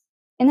notes.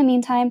 In the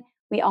meantime,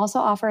 we also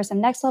offer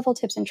some next level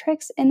tips and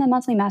tricks in the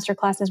monthly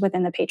masterclasses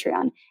within the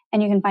Patreon,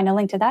 and you can find a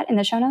link to that in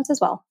the show notes as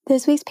well.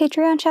 This week's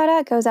Patreon shout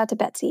out goes out to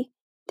Betsy.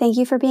 Thank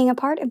you for being a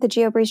part of the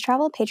GeoBreeze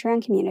Travel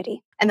Patreon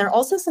community. And there are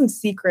also some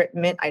secret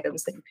Mint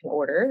items that you can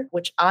order,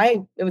 which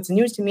it was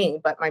news to me,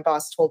 but my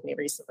boss told me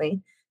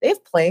recently. They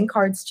have playing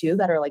cards too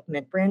that are like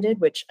Mint branded,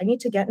 which I need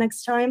to get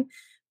next time.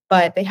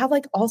 But they have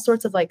like all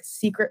sorts of like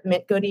secret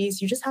Mint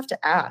goodies. You just have to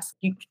ask.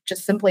 You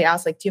just simply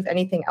ask, like, do you have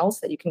anything else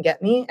that you can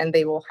get me? And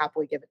they will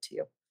happily give it to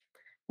you.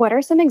 What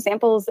are some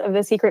examples of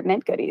the secret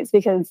Mint goodies?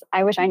 Because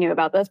I wish I knew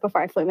about this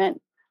before I flew Mint.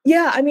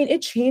 Yeah, I mean,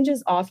 it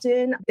changes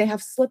often. They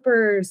have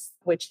slippers,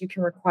 which you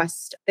can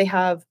request. They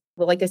have,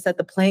 well, like I said,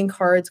 the playing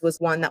cards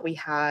was one that we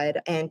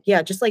had. And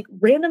yeah, just like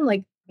random,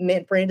 like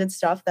Mint branded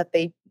stuff that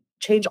they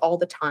change all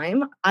the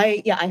time.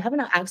 I haven't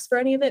asked for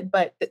any of it,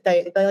 but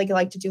they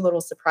like to do little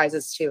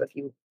surprises too if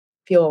you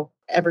feel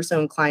ever so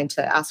inclined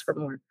to ask for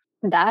more.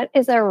 That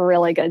is a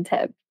really good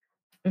tip.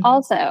 Mhm.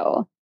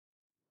 Also,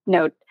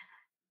 note,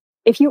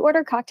 if you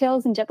order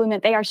cocktails in JetBlue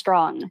Mint, they are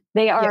strong.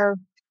 They Yeah. are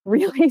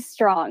really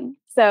strong.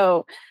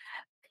 So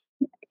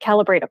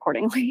calibrate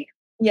accordingly.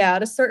 Yeah,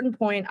 at a certain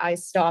point, I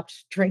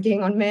stopped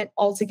drinking on Mint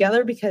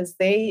altogether because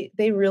they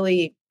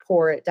really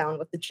pour it down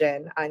with the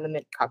gin and the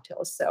mint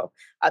cocktails. So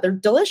they're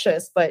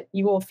delicious, but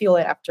you will feel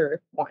it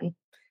after one.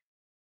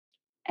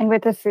 And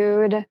with the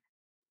food,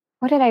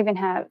 what did I even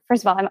have?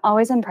 First of all, I'm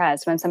always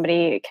impressed when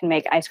somebody can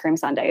make ice cream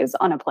sundaes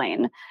on a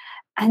plane.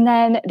 And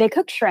then they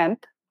cooked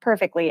shrimp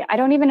perfectly. I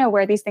don't even know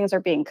where these things are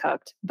being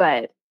cooked,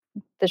 but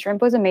the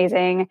shrimp was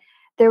amazing.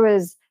 There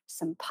was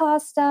some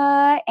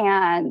pasta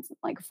and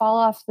like fall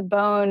off the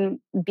bone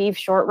beef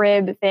short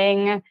rib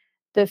thing.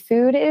 The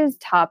food is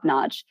top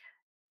notch.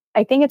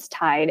 I think it's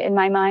tied in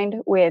my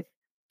mind with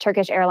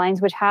Turkish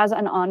Airlines, which has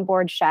an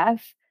onboard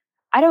chef.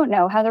 I don't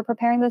know how they're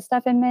preparing this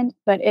stuff in Mint,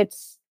 but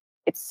it's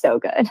so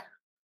good.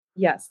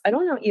 Yes, I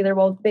don't know either.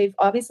 Well, they've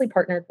obviously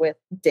partnered with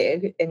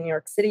Dig in New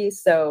York City,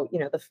 so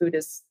the food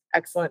is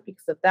excellent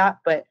because of that.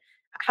 But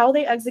how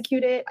they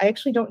execute it, I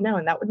actually don't know,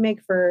 and that would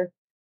make for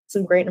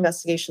some great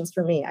investigations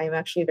for me. I am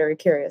actually very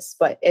curious,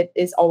 but it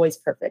is always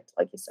perfect,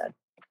 like you said.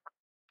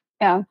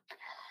 Yeah.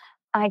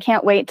 I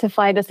can't wait to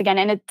fly this again.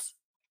 And it's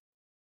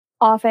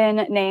often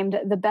named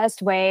the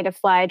best way to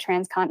fly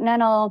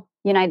transcontinental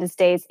United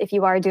States if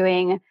you are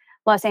doing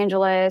Los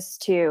Angeles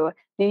to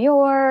New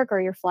York,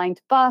 or you're flying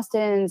to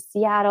Boston,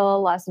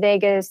 Seattle, Las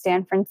Vegas,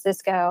 San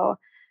Francisco.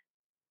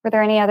 Were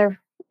there any other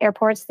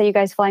airports that you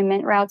guys fly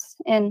Mint routes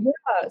in?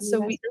 Yeah, so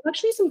there's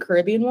actually some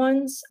Caribbean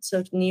ones.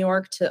 So New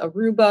York to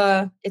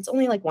Aruba, it's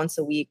only like once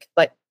a week,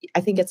 but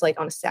I think it's like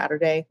on a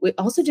Saturday. We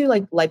also do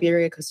like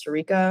Liberia, Costa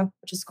Rica,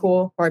 which is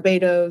cool.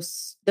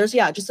 Barbados. There's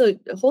just a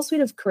whole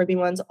suite of Caribbean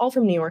ones, all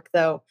from New York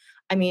though.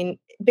 I mean,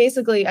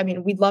 basically,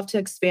 we'd love to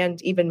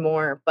expand even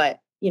more, but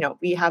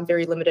we have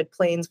very limited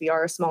planes. We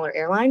are a smaller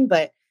airline,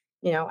 but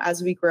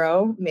as we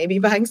grow, maybe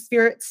buying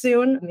Spirit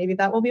soon, maybe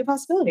that will be a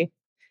possibility.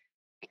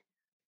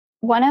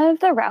 One of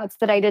the routes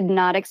that I did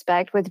not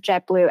expect with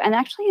JetBlue, and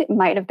actually it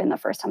might have been the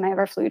first time I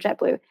ever flew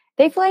JetBlue,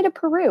 they fly to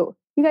Peru.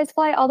 You guys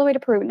fly all the way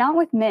to Peru, not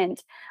with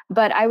Mint,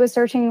 but I was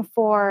searching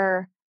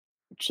for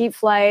cheap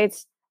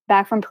flights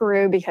back from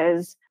Peru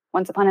because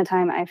once upon a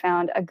time I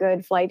found a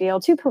good flight deal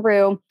to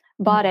Peru,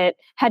 bought it,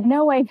 had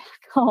no way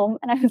back home.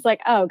 And I was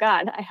like, oh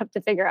God, I have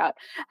to figure out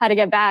how to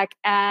get back.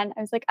 And I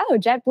was like, oh,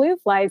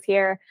 JetBlue flies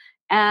here.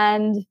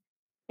 And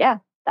yeah,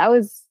 that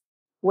was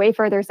way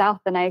further south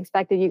than I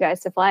expected you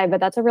guys to fly,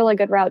 but that's a really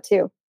good route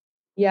too.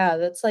 Yeah,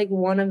 that's like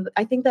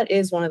I think that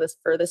is one of the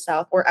furthest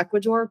south, or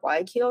Ecuador,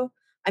 Guayaquil.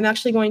 I'm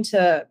actually going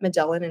to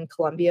Medellin in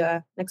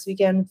Colombia next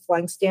weekend,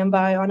 flying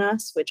standby on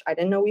us, which I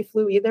didn't know we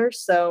flew either.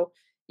 So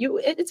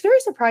it's very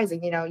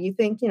surprising. You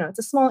think, it's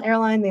a small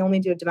airline, they only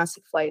do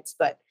domestic flights,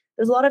 but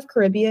there's a lot of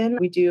Caribbean.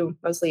 We do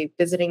mostly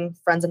visiting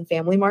friends and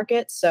family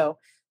markets. So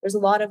there's a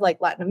lot of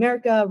like Latin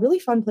America, really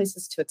fun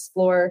places to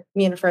explore.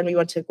 Me and a friend, we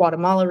went to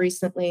Guatemala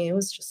recently.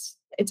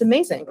 It's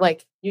amazing.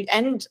 Like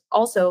and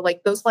also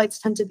like those flights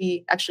tend to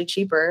be actually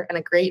cheaper and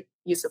a great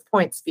use of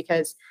points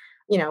because,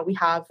 we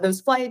have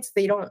those flights.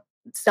 They don't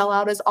sell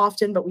out as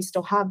often, but we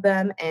still have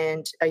them.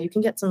 And you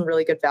can get some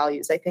really good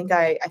values. I think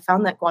I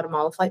found that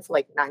Guatemala flight for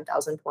like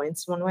 9,000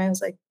 points one way. I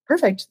was like,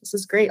 perfect. This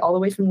is great. All the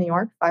way from New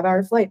York,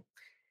 5-hour flight.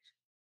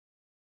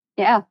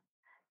 Yeah.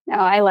 No,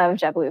 I love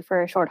JetBlue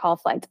for short haul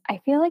flights. I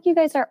feel like you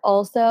guys are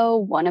also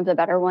one of the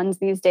better ones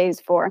these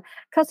days for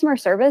customer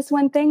service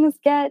when things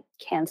get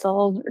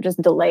canceled or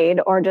just delayed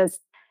or just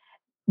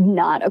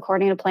not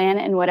according to plan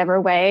in whatever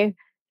way.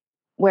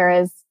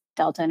 Whereas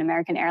Delta and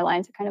American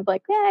Airlines are kind of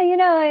like, yeah,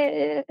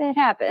 it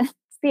happens.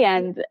 It's the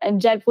end. And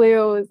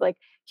JetBlue is like,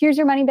 here's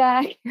your money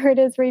back. Here it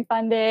is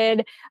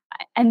refunded.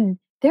 And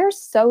they're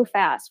so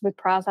fast with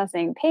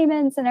processing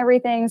payments and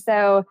everything.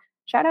 So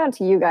shout out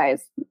to you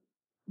guys.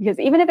 Because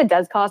even if it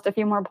does cost a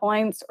few more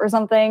points or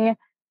something,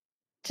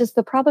 just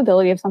the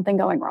probability of something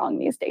going wrong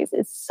these days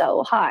is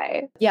so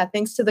high. Yeah,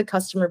 thanks to the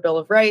customer bill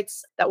of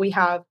rights that we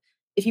have,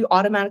 if you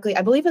automatically,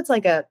 I believe it's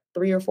like a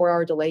 3 or 4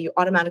 hour delay, you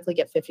automatically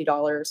get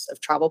 $50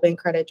 of travel bank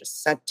credit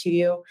just sent to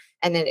you.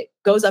 And then it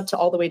goes up to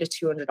all the way to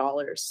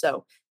 $200.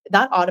 So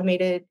that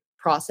automated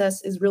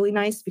process is really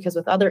nice because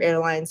with other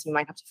airlines, you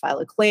might have to file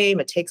a claim.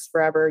 It takes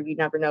forever. You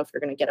never know if you're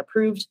going to get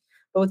approved.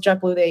 But with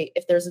JetBlue,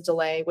 if there's a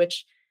delay,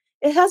 which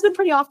it has been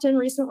pretty often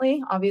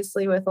recently,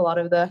 obviously with a lot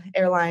of the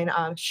airline,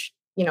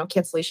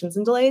 cancellations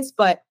and delays,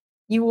 but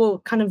you will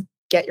kind of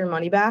get your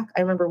money back.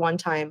 I remember one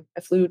time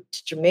I flew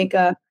to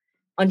Jamaica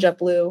on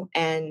JetBlue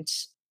and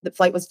the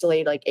flight was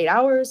delayed like 8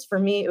 hours. For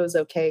me, it was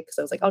okay because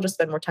I was like, I'll just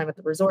spend more time at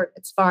the resort.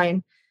 It's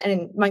fine.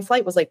 And my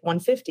flight was like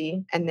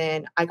 150, and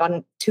then I got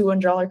a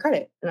 $200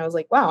 credit. And I was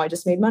like, wow, I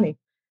just made money.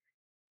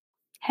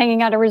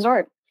 Hanging out a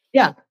resort.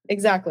 Yeah,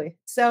 exactly.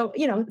 So,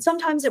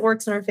 sometimes it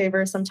works in our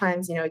favor.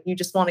 Sometimes, you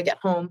just want to get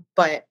home,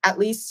 but at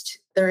least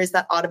there is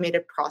that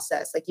automated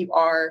process. Like you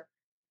are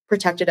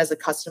protected as a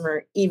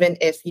customer, even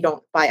if you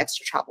don't buy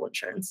extra travel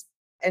insurance.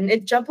 And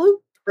JetBlue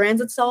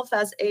brands itself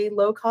as a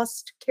low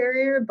cost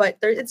carrier, but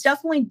it's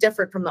definitely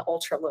different from the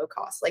ultra low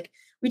cost. Like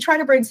we try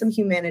to bring some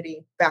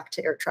humanity back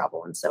to air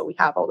travel. And so we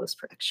have all those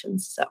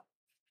protections. So,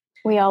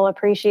 We all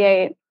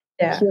appreciate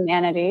yeah.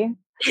 humanity.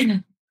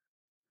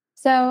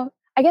 So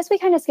I guess we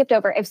kind of skipped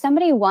over if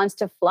somebody wants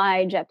to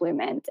fly JetBlue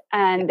Mint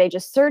and they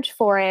just search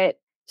for it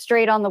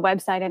straight on the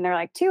website and they're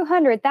like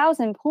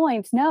 200,000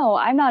 points. No,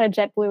 I'm not a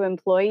JetBlue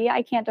employee.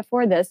 I can't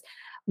afford this.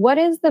 What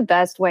is the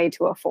best way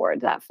to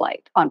afford that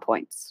flight on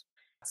points?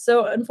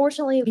 So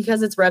unfortunately,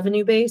 because it's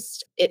revenue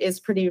based, it is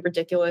pretty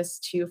ridiculous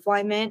to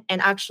fly Mint.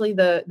 And actually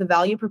the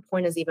value per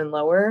point is even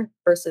lower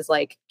versus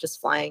like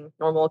just flying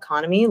normal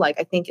economy. Like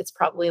I think it's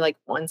probably like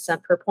 1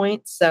 cent per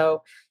point.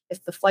 So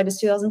if the flight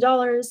is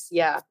 $2,000,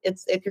 yeah,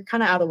 it's if you're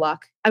kind of out of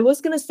luck. I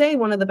was gonna say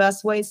one of the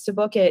best ways to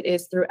book it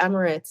is through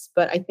Emirates,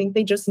 but I think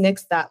they just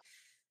nixed that.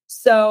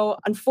 So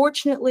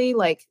unfortunately,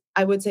 like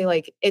I would say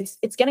like it's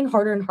getting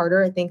harder and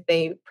harder. I think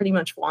they pretty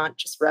much want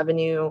just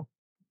revenue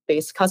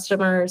based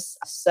customers.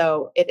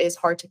 So it is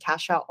hard to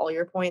cash out all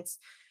your points.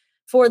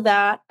 For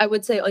that, I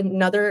would say I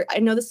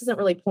know this isn't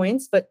really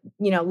points, but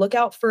look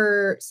out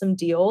for some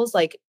deals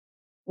like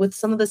with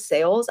some of the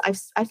sales.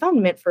 I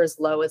found Mint for as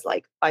low as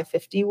like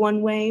 550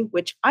 one way,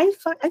 which I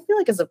feel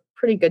like is a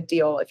pretty good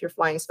deal if you're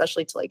flying,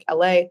 especially to like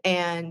LA.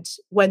 And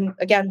when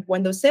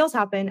those sales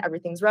happen,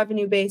 everything's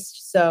revenue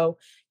based. So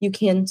you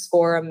can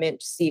score a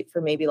Mint seat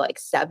for maybe like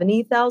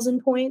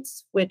 70,000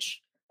 points,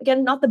 which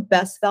again, not the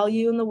best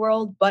value in the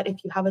world, but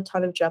if you have a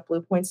ton of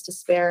JetBlue points to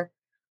spare,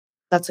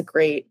 that's a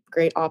great,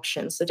 great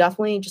option. So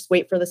definitely just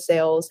wait for the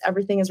sales.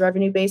 Everything is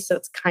revenue based, so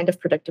it's kind of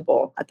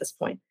predictable at this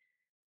point.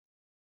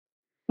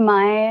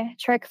 My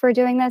trick for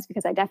doing this,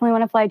 because I definitely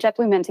want to fly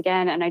JetBlue Mint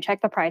again, and I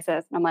check the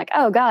prices and I'm like,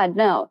 oh God,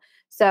 no.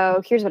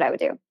 So here's what I would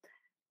do.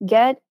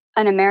 Get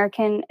an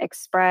American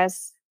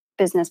Express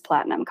Business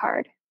Platinum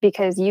card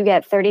because you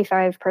get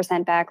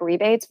 35% back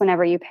rebates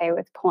whenever you pay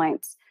with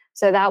points.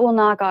 So that will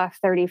knock off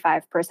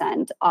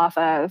 35% off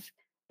of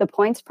the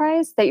points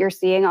price that you're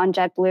seeing on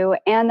JetBlue.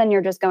 And then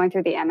you're just going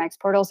through the Amex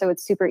portal. So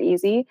it's super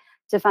easy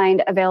to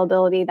find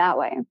availability that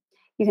way.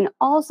 You can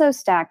also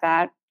stack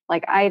that,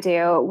 like I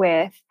do,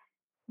 with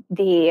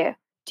the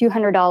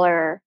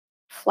 $200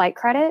 flight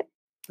credit,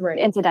 Right.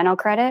 incidental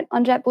credit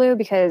on JetBlue,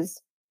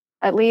 because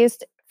at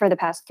least for the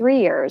past 3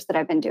 years that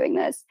I've been doing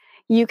this,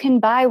 you can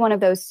buy one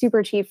of those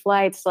super cheap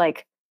flights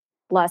like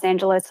Los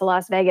Angeles to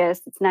Las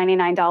Vegas. It's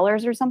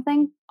 $99 or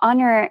something on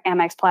your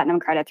Amex Platinum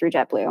credit through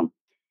JetBlue.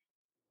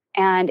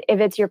 And if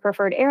it's your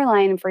preferred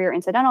airline for your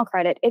incidental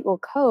credit, it will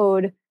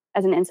code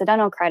as an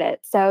incidental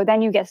credit. So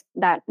then you get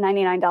that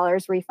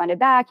 $99 refunded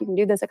back. You can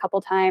do this a couple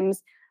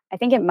times. I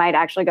think it might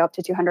actually go up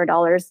to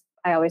 $200.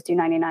 I always do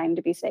 99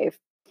 to be safe.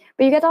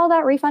 But you get all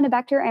that refunded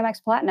back to your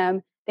Amex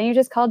Platinum. Then you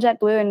just call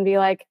JetBlue and be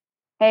like,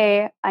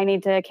 hey, I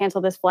need to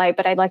cancel this flight,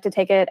 but I'd like to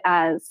take it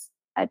as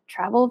a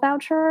travel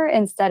voucher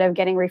instead of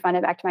getting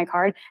refunded back to my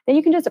card. Then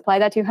you can just apply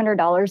that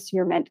 $200 to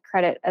your Mint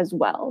credit as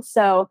well.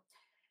 So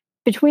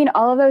between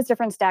all of those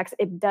different stacks,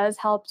 it does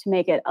help to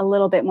make it a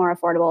little bit more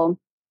affordable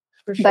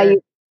For by sure.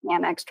 using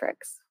Amex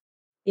tricks.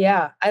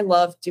 Yeah, I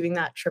love doing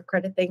that trip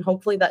credit thing.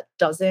 Hopefully that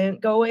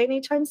doesn't go away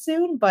anytime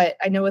soon. But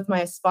I know with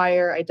my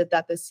Aspire, I did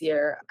that this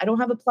year. I don't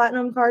have a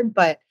platinum card,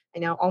 but I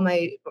know all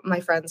my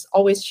friends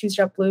always choose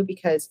JetBlue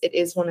because it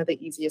is one of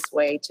the easiest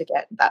way to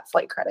get that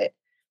flight credit.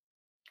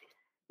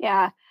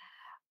 Yeah,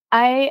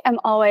 I am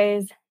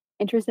always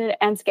interested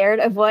and scared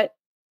of what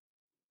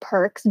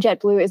perks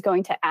JetBlue is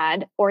going to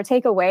add or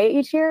take away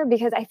each year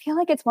because I feel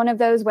like it's one of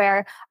those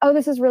where, oh,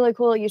 this is really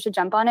cool. You should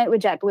jump on it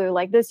with JetBlue.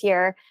 Like this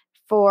year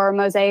for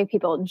Mosaic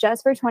people,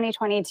 just for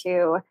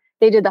 2022,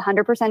 they did the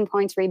 100%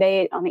 points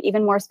rebate on the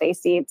Even More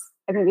Space seats.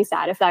 I'm going to be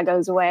sad if that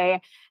goes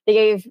away. They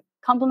gave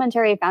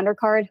complimentary founder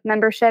card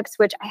memberships,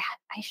 which I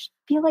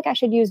feel like I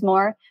should use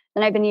more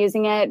than I've been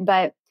using it.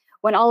 But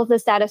when all of the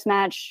status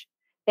match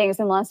things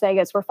in Las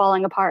Vegas were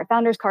falling apart,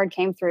 founders card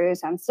came through.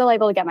 So I'm still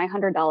able to get my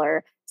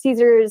 $100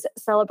 Caesar's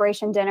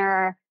celebration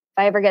dinner.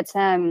 If I ever get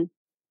some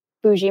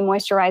bougie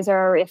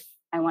moisturizer, if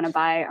I want to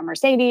buy a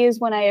Mercedes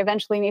when I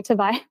eventually need to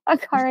buy a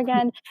car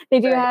again,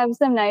 they do Right. have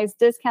some nice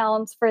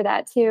discounts for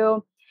that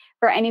too.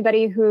 For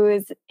anybody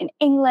who's in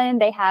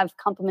England, they have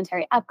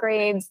complimentary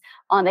upgrades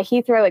on the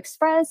Heathrow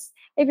Express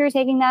if you're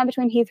taking that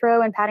between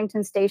Heathrow and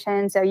Paddington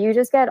Station. So you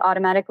just get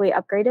automatically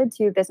upgraded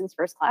to business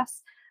first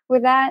class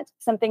with that.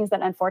 Some things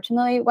that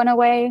unfortunately went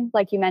away,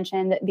 like you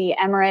mentioned, the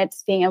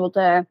Emirates being able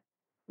to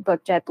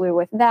book JetBlue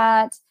with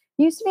that.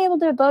 You used to be able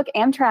to book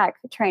Amtrak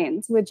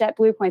trains with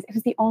JetBlue points. It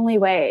was the only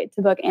way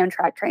to book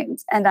Amtrak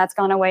trains, and that's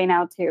gone away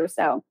now too.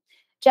 So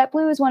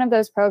JetBlue is one of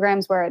those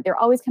programs where they're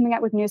always coming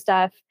out with new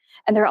stuff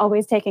and they're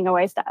always taking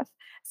away stuff. Right.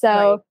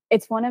 So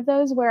it's one of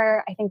those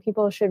where I think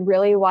people should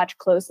really watch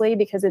closely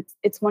because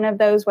it's one of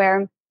those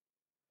where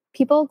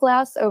people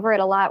gloss over it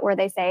a lot where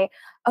they say,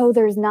 oh,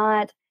 there's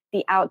not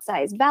the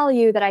outsized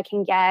value that I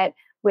can get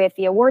with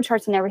the award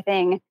charts and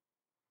everything.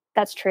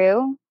 That's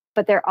true.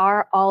 But there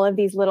are all of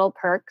these little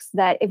perks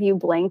that if you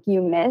blink,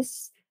 you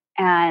miss.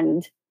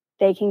 And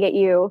they can get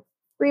you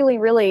really,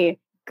 really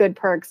good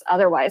perks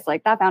otherwise,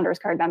 like that founders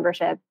card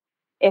membership.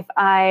 If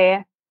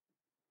I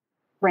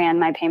ran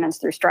my payments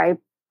through Stripe,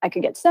 I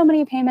could get so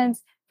many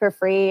payments for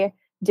free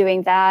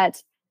doing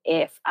that.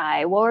 If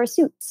I wore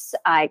suits,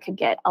 I could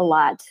get a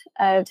lot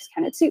of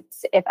discounted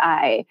suits. If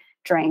I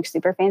drank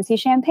super fancy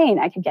champagne,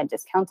 I could get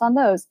discounts on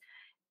those.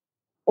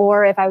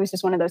 Or if I was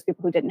just one of those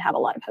people who didn't have a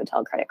lot of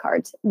hotel credit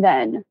cards,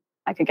 then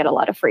I could get a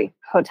lot of free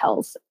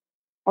hotels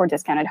or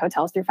discounted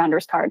hotels through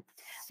Founders Card.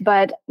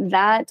 But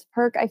that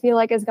perk I feel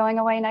like is going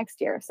away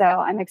next year. So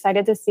I'm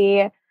excited to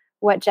see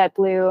what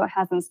JetBlue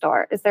has in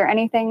store. Is there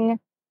anything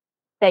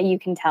that you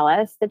can tell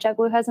us that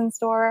JetBlue has in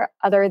store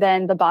other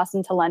than the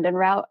Boston to London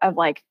route of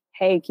like,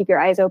 hey, keep your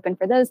eyes open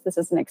for this. This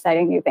is an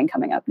exciting new thing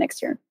coming up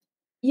next year.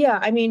 Yeah,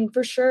 I mean,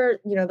 for sure,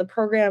 the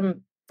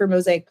program for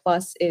Mosaic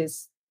Plus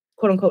is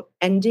quote unquote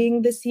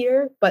ending this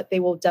year, but they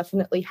will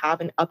definitely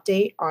have an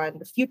update on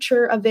the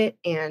future of it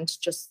and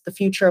just the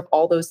future of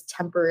all those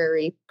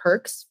temporary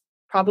perks.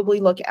 Probably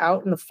look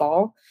out in the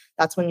fall.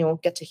 That's when you'll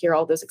get to hear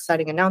all those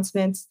exciting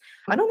announcements.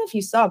 I don't know if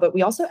you saw, but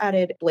we also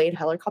added Blade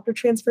helicopter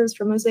transfers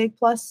for Mosaic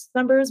Plus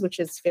members, which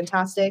is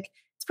fantastic.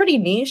 It's pretty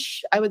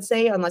niche, I would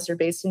say, unless you're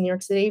based in New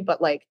York City,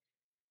 but like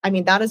I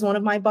mean, that is one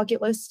of my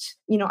bucket list,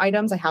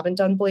 items. I haven't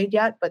done Blade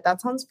yet, but that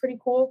sounds pretty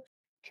cool.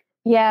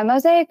 Yeah,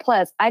 Mosaic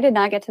Plus, I did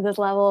not get to this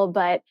level,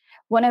 but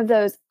one of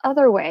those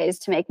other ways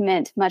to make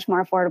Mint much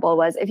more affordable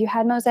was if you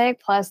had Mosaic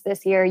Plus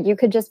this year, you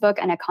could just book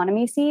an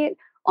economy seat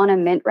on a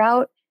Mint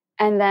route.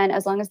 And then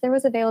as long as there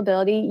was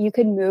availability, you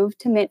could move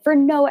to Mint for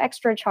no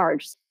extra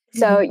charge.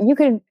 So you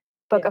could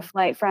book a Yeah.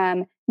 flight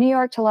from New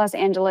York to Los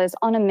Angeles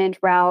on a Mint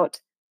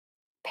route,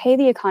 pay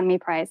the economy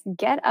price,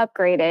 get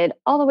upgraded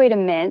all the way to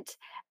Mint,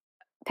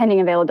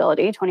 pending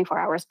availability 24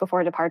 hours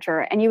before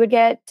departure. And you would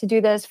get to do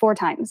this 4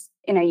 times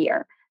in a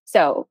year.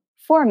 So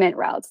 4 Mint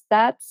routes,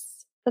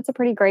 that's a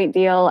pretty great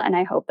deal. And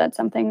I hope that's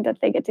something that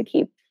they get to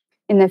keep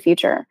in the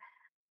future.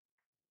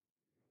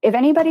 If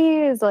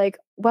anybody is like,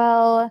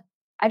 well,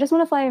 I just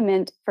want to fly a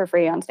Mint for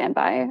free on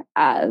standby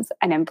as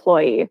an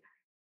employee,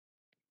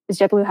 is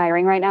JetBlue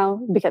hiring right now?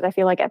 Because I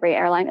feel like every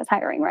airline is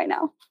hiring right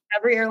now.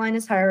 Every airline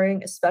is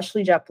hiring,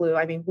 especially JetBlue.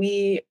 I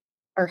mean,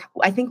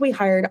 I think we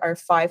hired our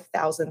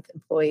 5,000th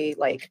employee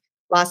like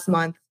last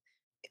month,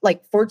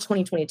 like for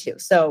 2022.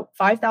 So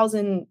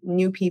 5,000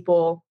 new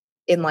people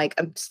in like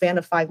a span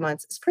of 5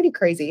 months is pretty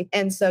crazy.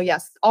 And so,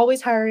 yes,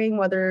 always hiring,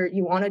 whether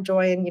you want to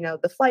join,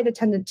 the flight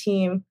attendant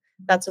team.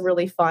 That's a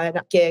really fun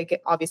gig.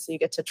 Obviously, you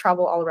get to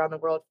travel all around the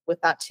world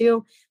with that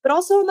too. But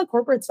also on the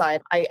corporate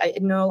side, I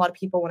know a lot of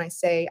people when I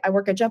say I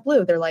work at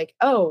JetBlue, they're like,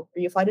 oh, are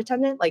you a flight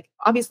attendant? Like,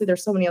 obviously,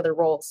 there's so many other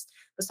roles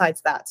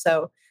besides that.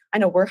 So I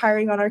know we're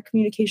hiring on our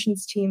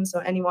communications team. So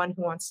anyone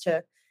who wants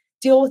to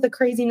deal with the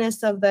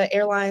craziness of the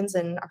airlines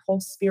and our whole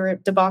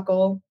Spirit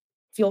debacle,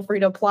 feel free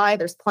to apply.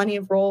 There's plenty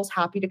of roles.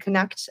 Happy to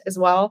connect as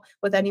well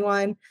with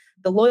anyone.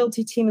 The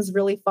loyalty team is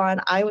really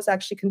fun. I was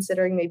actually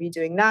considering maybe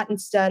doing that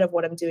instead of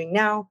what I'm doing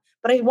now,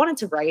 but I wanted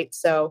to write.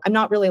 So I'm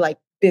not really like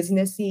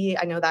businessy.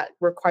 I know that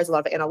requires a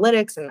lot of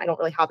analytics, and I don't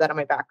really have that on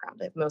my background.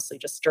 I have mostly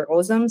just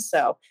journalism.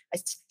 So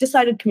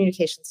decided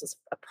communications was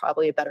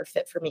probably a better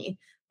fit for me.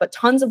 But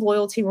tons of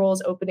loyalty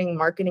roles, opening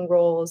marketing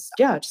roles.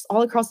 Yeah, just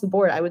all across the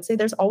board. I would say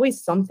there's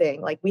always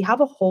something. Like we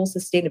have a whole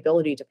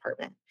sustainability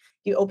department.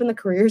 You open the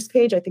careers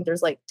page, I think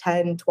there's like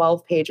 10,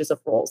 12 pages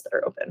of roles that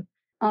are open.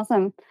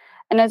 Awesome.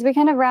 And as we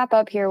kind of wrap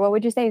up here, what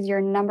would you say is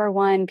your number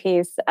one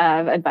piece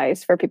of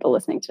advice for people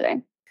listening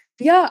today?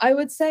 Yeah, I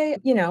would say,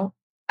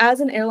 as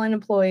an airline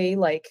employee,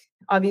 like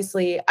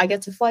obviously I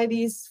get to fly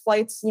these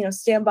flights,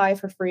 standby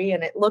for free,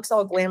 and it looks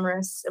all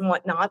glamorous and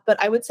whatnot.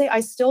 But I would say I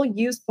still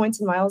use points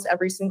and miles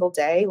every single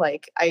day.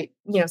 Like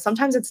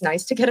sometimes it's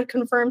nice to get a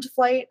confirmed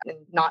flight and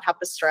not have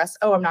the stress,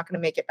 oh, I'm not going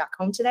to make it back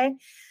home today.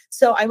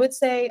 So I would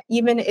say,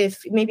 even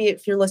if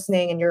you're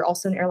listening and you're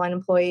also an airline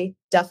employee,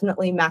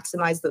 definitely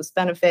maximize those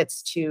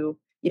benefits to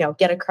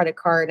get a credit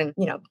card and,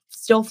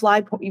 still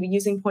fly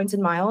using points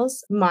and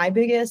miles. My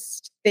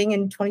biggest thing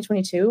in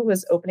 2022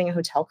 was opening a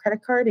hotel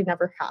credit card. I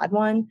never had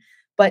one,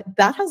 but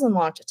that has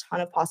unlocked a ton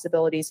of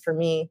possibilities for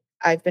me.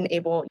 I've been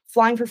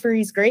flying for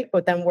free is great,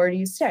 but then where do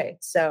you stay?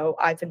 So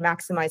I've been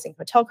maximizing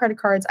hotel credit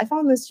cards. I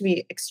found this to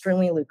be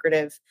extremely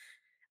lucrative,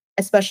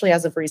 especially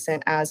as of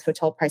recent, as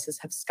hotel prices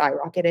have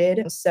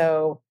skyrocketed.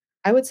 So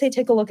I would say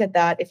take a look at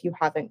that if you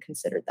haven't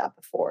considered that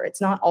before.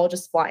 It's not all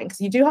just flying,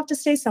 because you do have to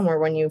stay somewhere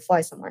when you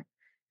fly somewhere.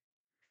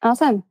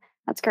 Awesome.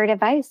 That's great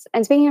advice.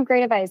 And speaking of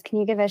great advice, can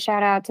you give a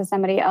shout out to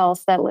somebody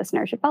else that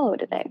listeners should follow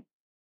today?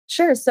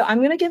 Sure. So I'm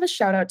going to give a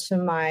shout out to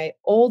my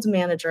old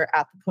manager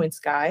at the Points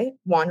Guy,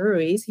 Juan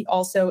Ruiz. He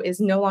also is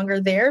no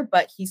longer there,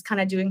 but he's kind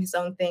of doing his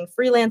own thing,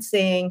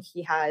 freelancing.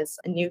 He has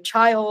a new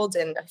child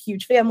and a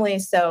huge family.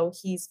 So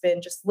he's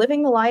been just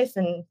living the life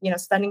and,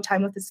 spending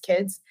time with his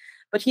kids.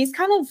 But he's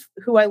kind of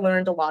who I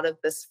learned a lot of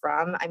this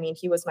from. I mean,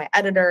 he was my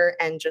editor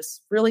and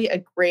just really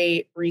a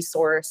great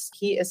resource.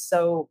 He is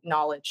so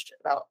knowledgeable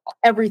about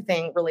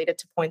everything related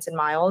to points and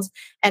miles,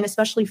 and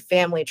especially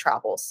family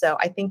travel. So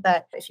I think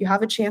that if you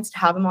have a chance to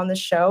have him on the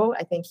show,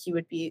 I think he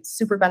would be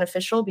super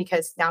beneficial,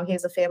 because now he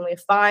has a family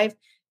of 5,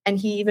 and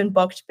he even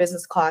booked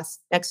business class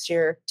next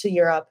year to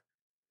Europe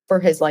for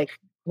his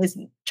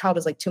child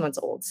is 2 months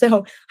old.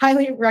 So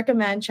highly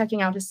recommend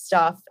checking out his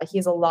stuff. He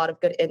has a lot of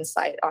good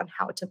insight on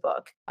how to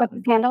book. What's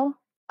his handle?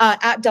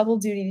 At Double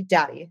Duty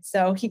Daddy.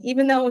 So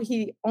even though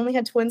he only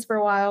had twins for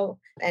a while,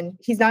 and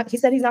he said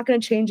he's not going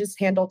to change his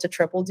handle to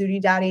Triple Duty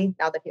Daddy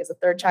now that he has a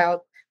 3rd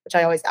child, which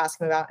I always ask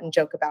him about and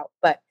joke about.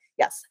 But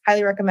yes,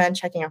 highly recommend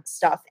checking out his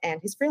stuff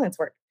and his freelance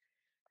work.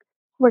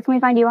 Where can we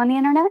find you on the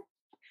internet?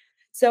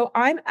 So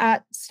I'm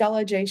at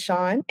Stella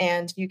Shon,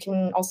 and you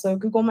can also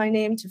Google my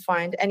name to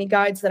find any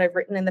guides that I've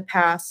written in the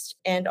past.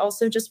 And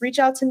also just reach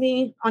out to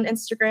me on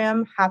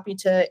Instagram. Happy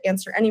to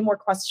answer any more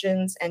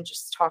questions and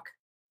just talk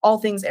all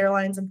things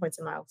airlines and points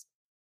and miles.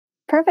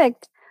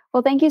 Perfect.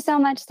 Well, thank you so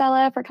much,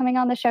 Stella, for coming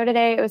on the show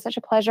today. It was such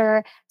a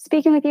pleasure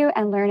speaking with you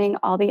and learning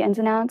all the ins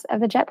and outs of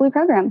the JetBlue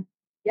program.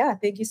 Yeah,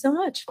 thank you so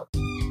much.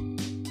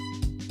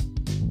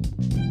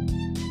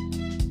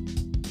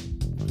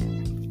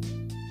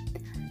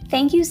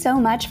 Thank you so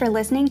much for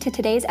listening to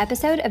today's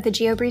episode of the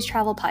GeoBreeze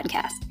Travel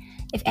Podcast.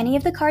 If any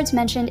of the cards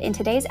mentioned in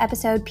today's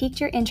episode piqued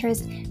your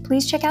interest,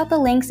 please check out the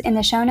links in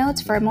the show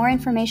notes for more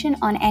information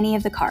on any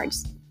of the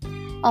cards.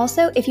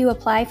 Also, if you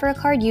apply for a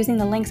card using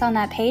the links on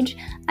that page,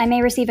 I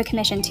may receive a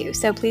commission too,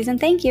 so please and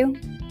thank you.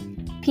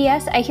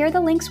 P.S. I hear the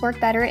links work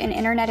better in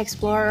Internet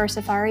Explorer or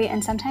Safari,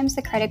 and sometimes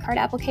the credit card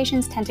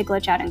applications tend to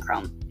glitch out in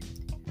Chrome.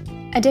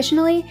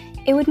 Additionally,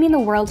 it would mean the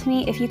world to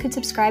me if you could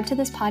subscribe to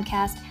this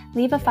podcast,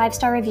 leave a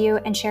 5-star review,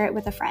 and share it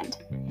with a friend.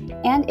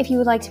 And if you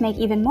would like to make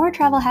even more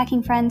travel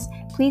hacking friends,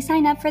 please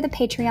sign up for the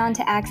Patreon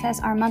to access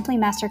our monthly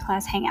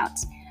masterclass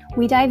hangouts.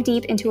 We dive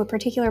deep into a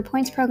particular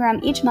points program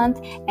each month,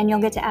 and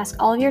you'll get to ask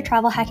all of your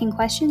travel hacking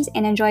questions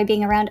and enjoy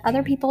being around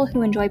other people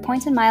who enjoy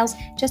points and miles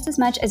just as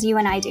much as you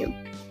and I do.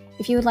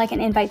 If you would like an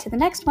invite to the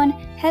next one,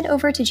 head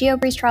over to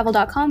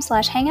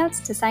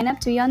geobreezetravel.com/hangouts to sign up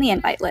to be on the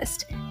invite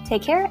list.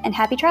 Take care and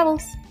happy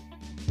travels!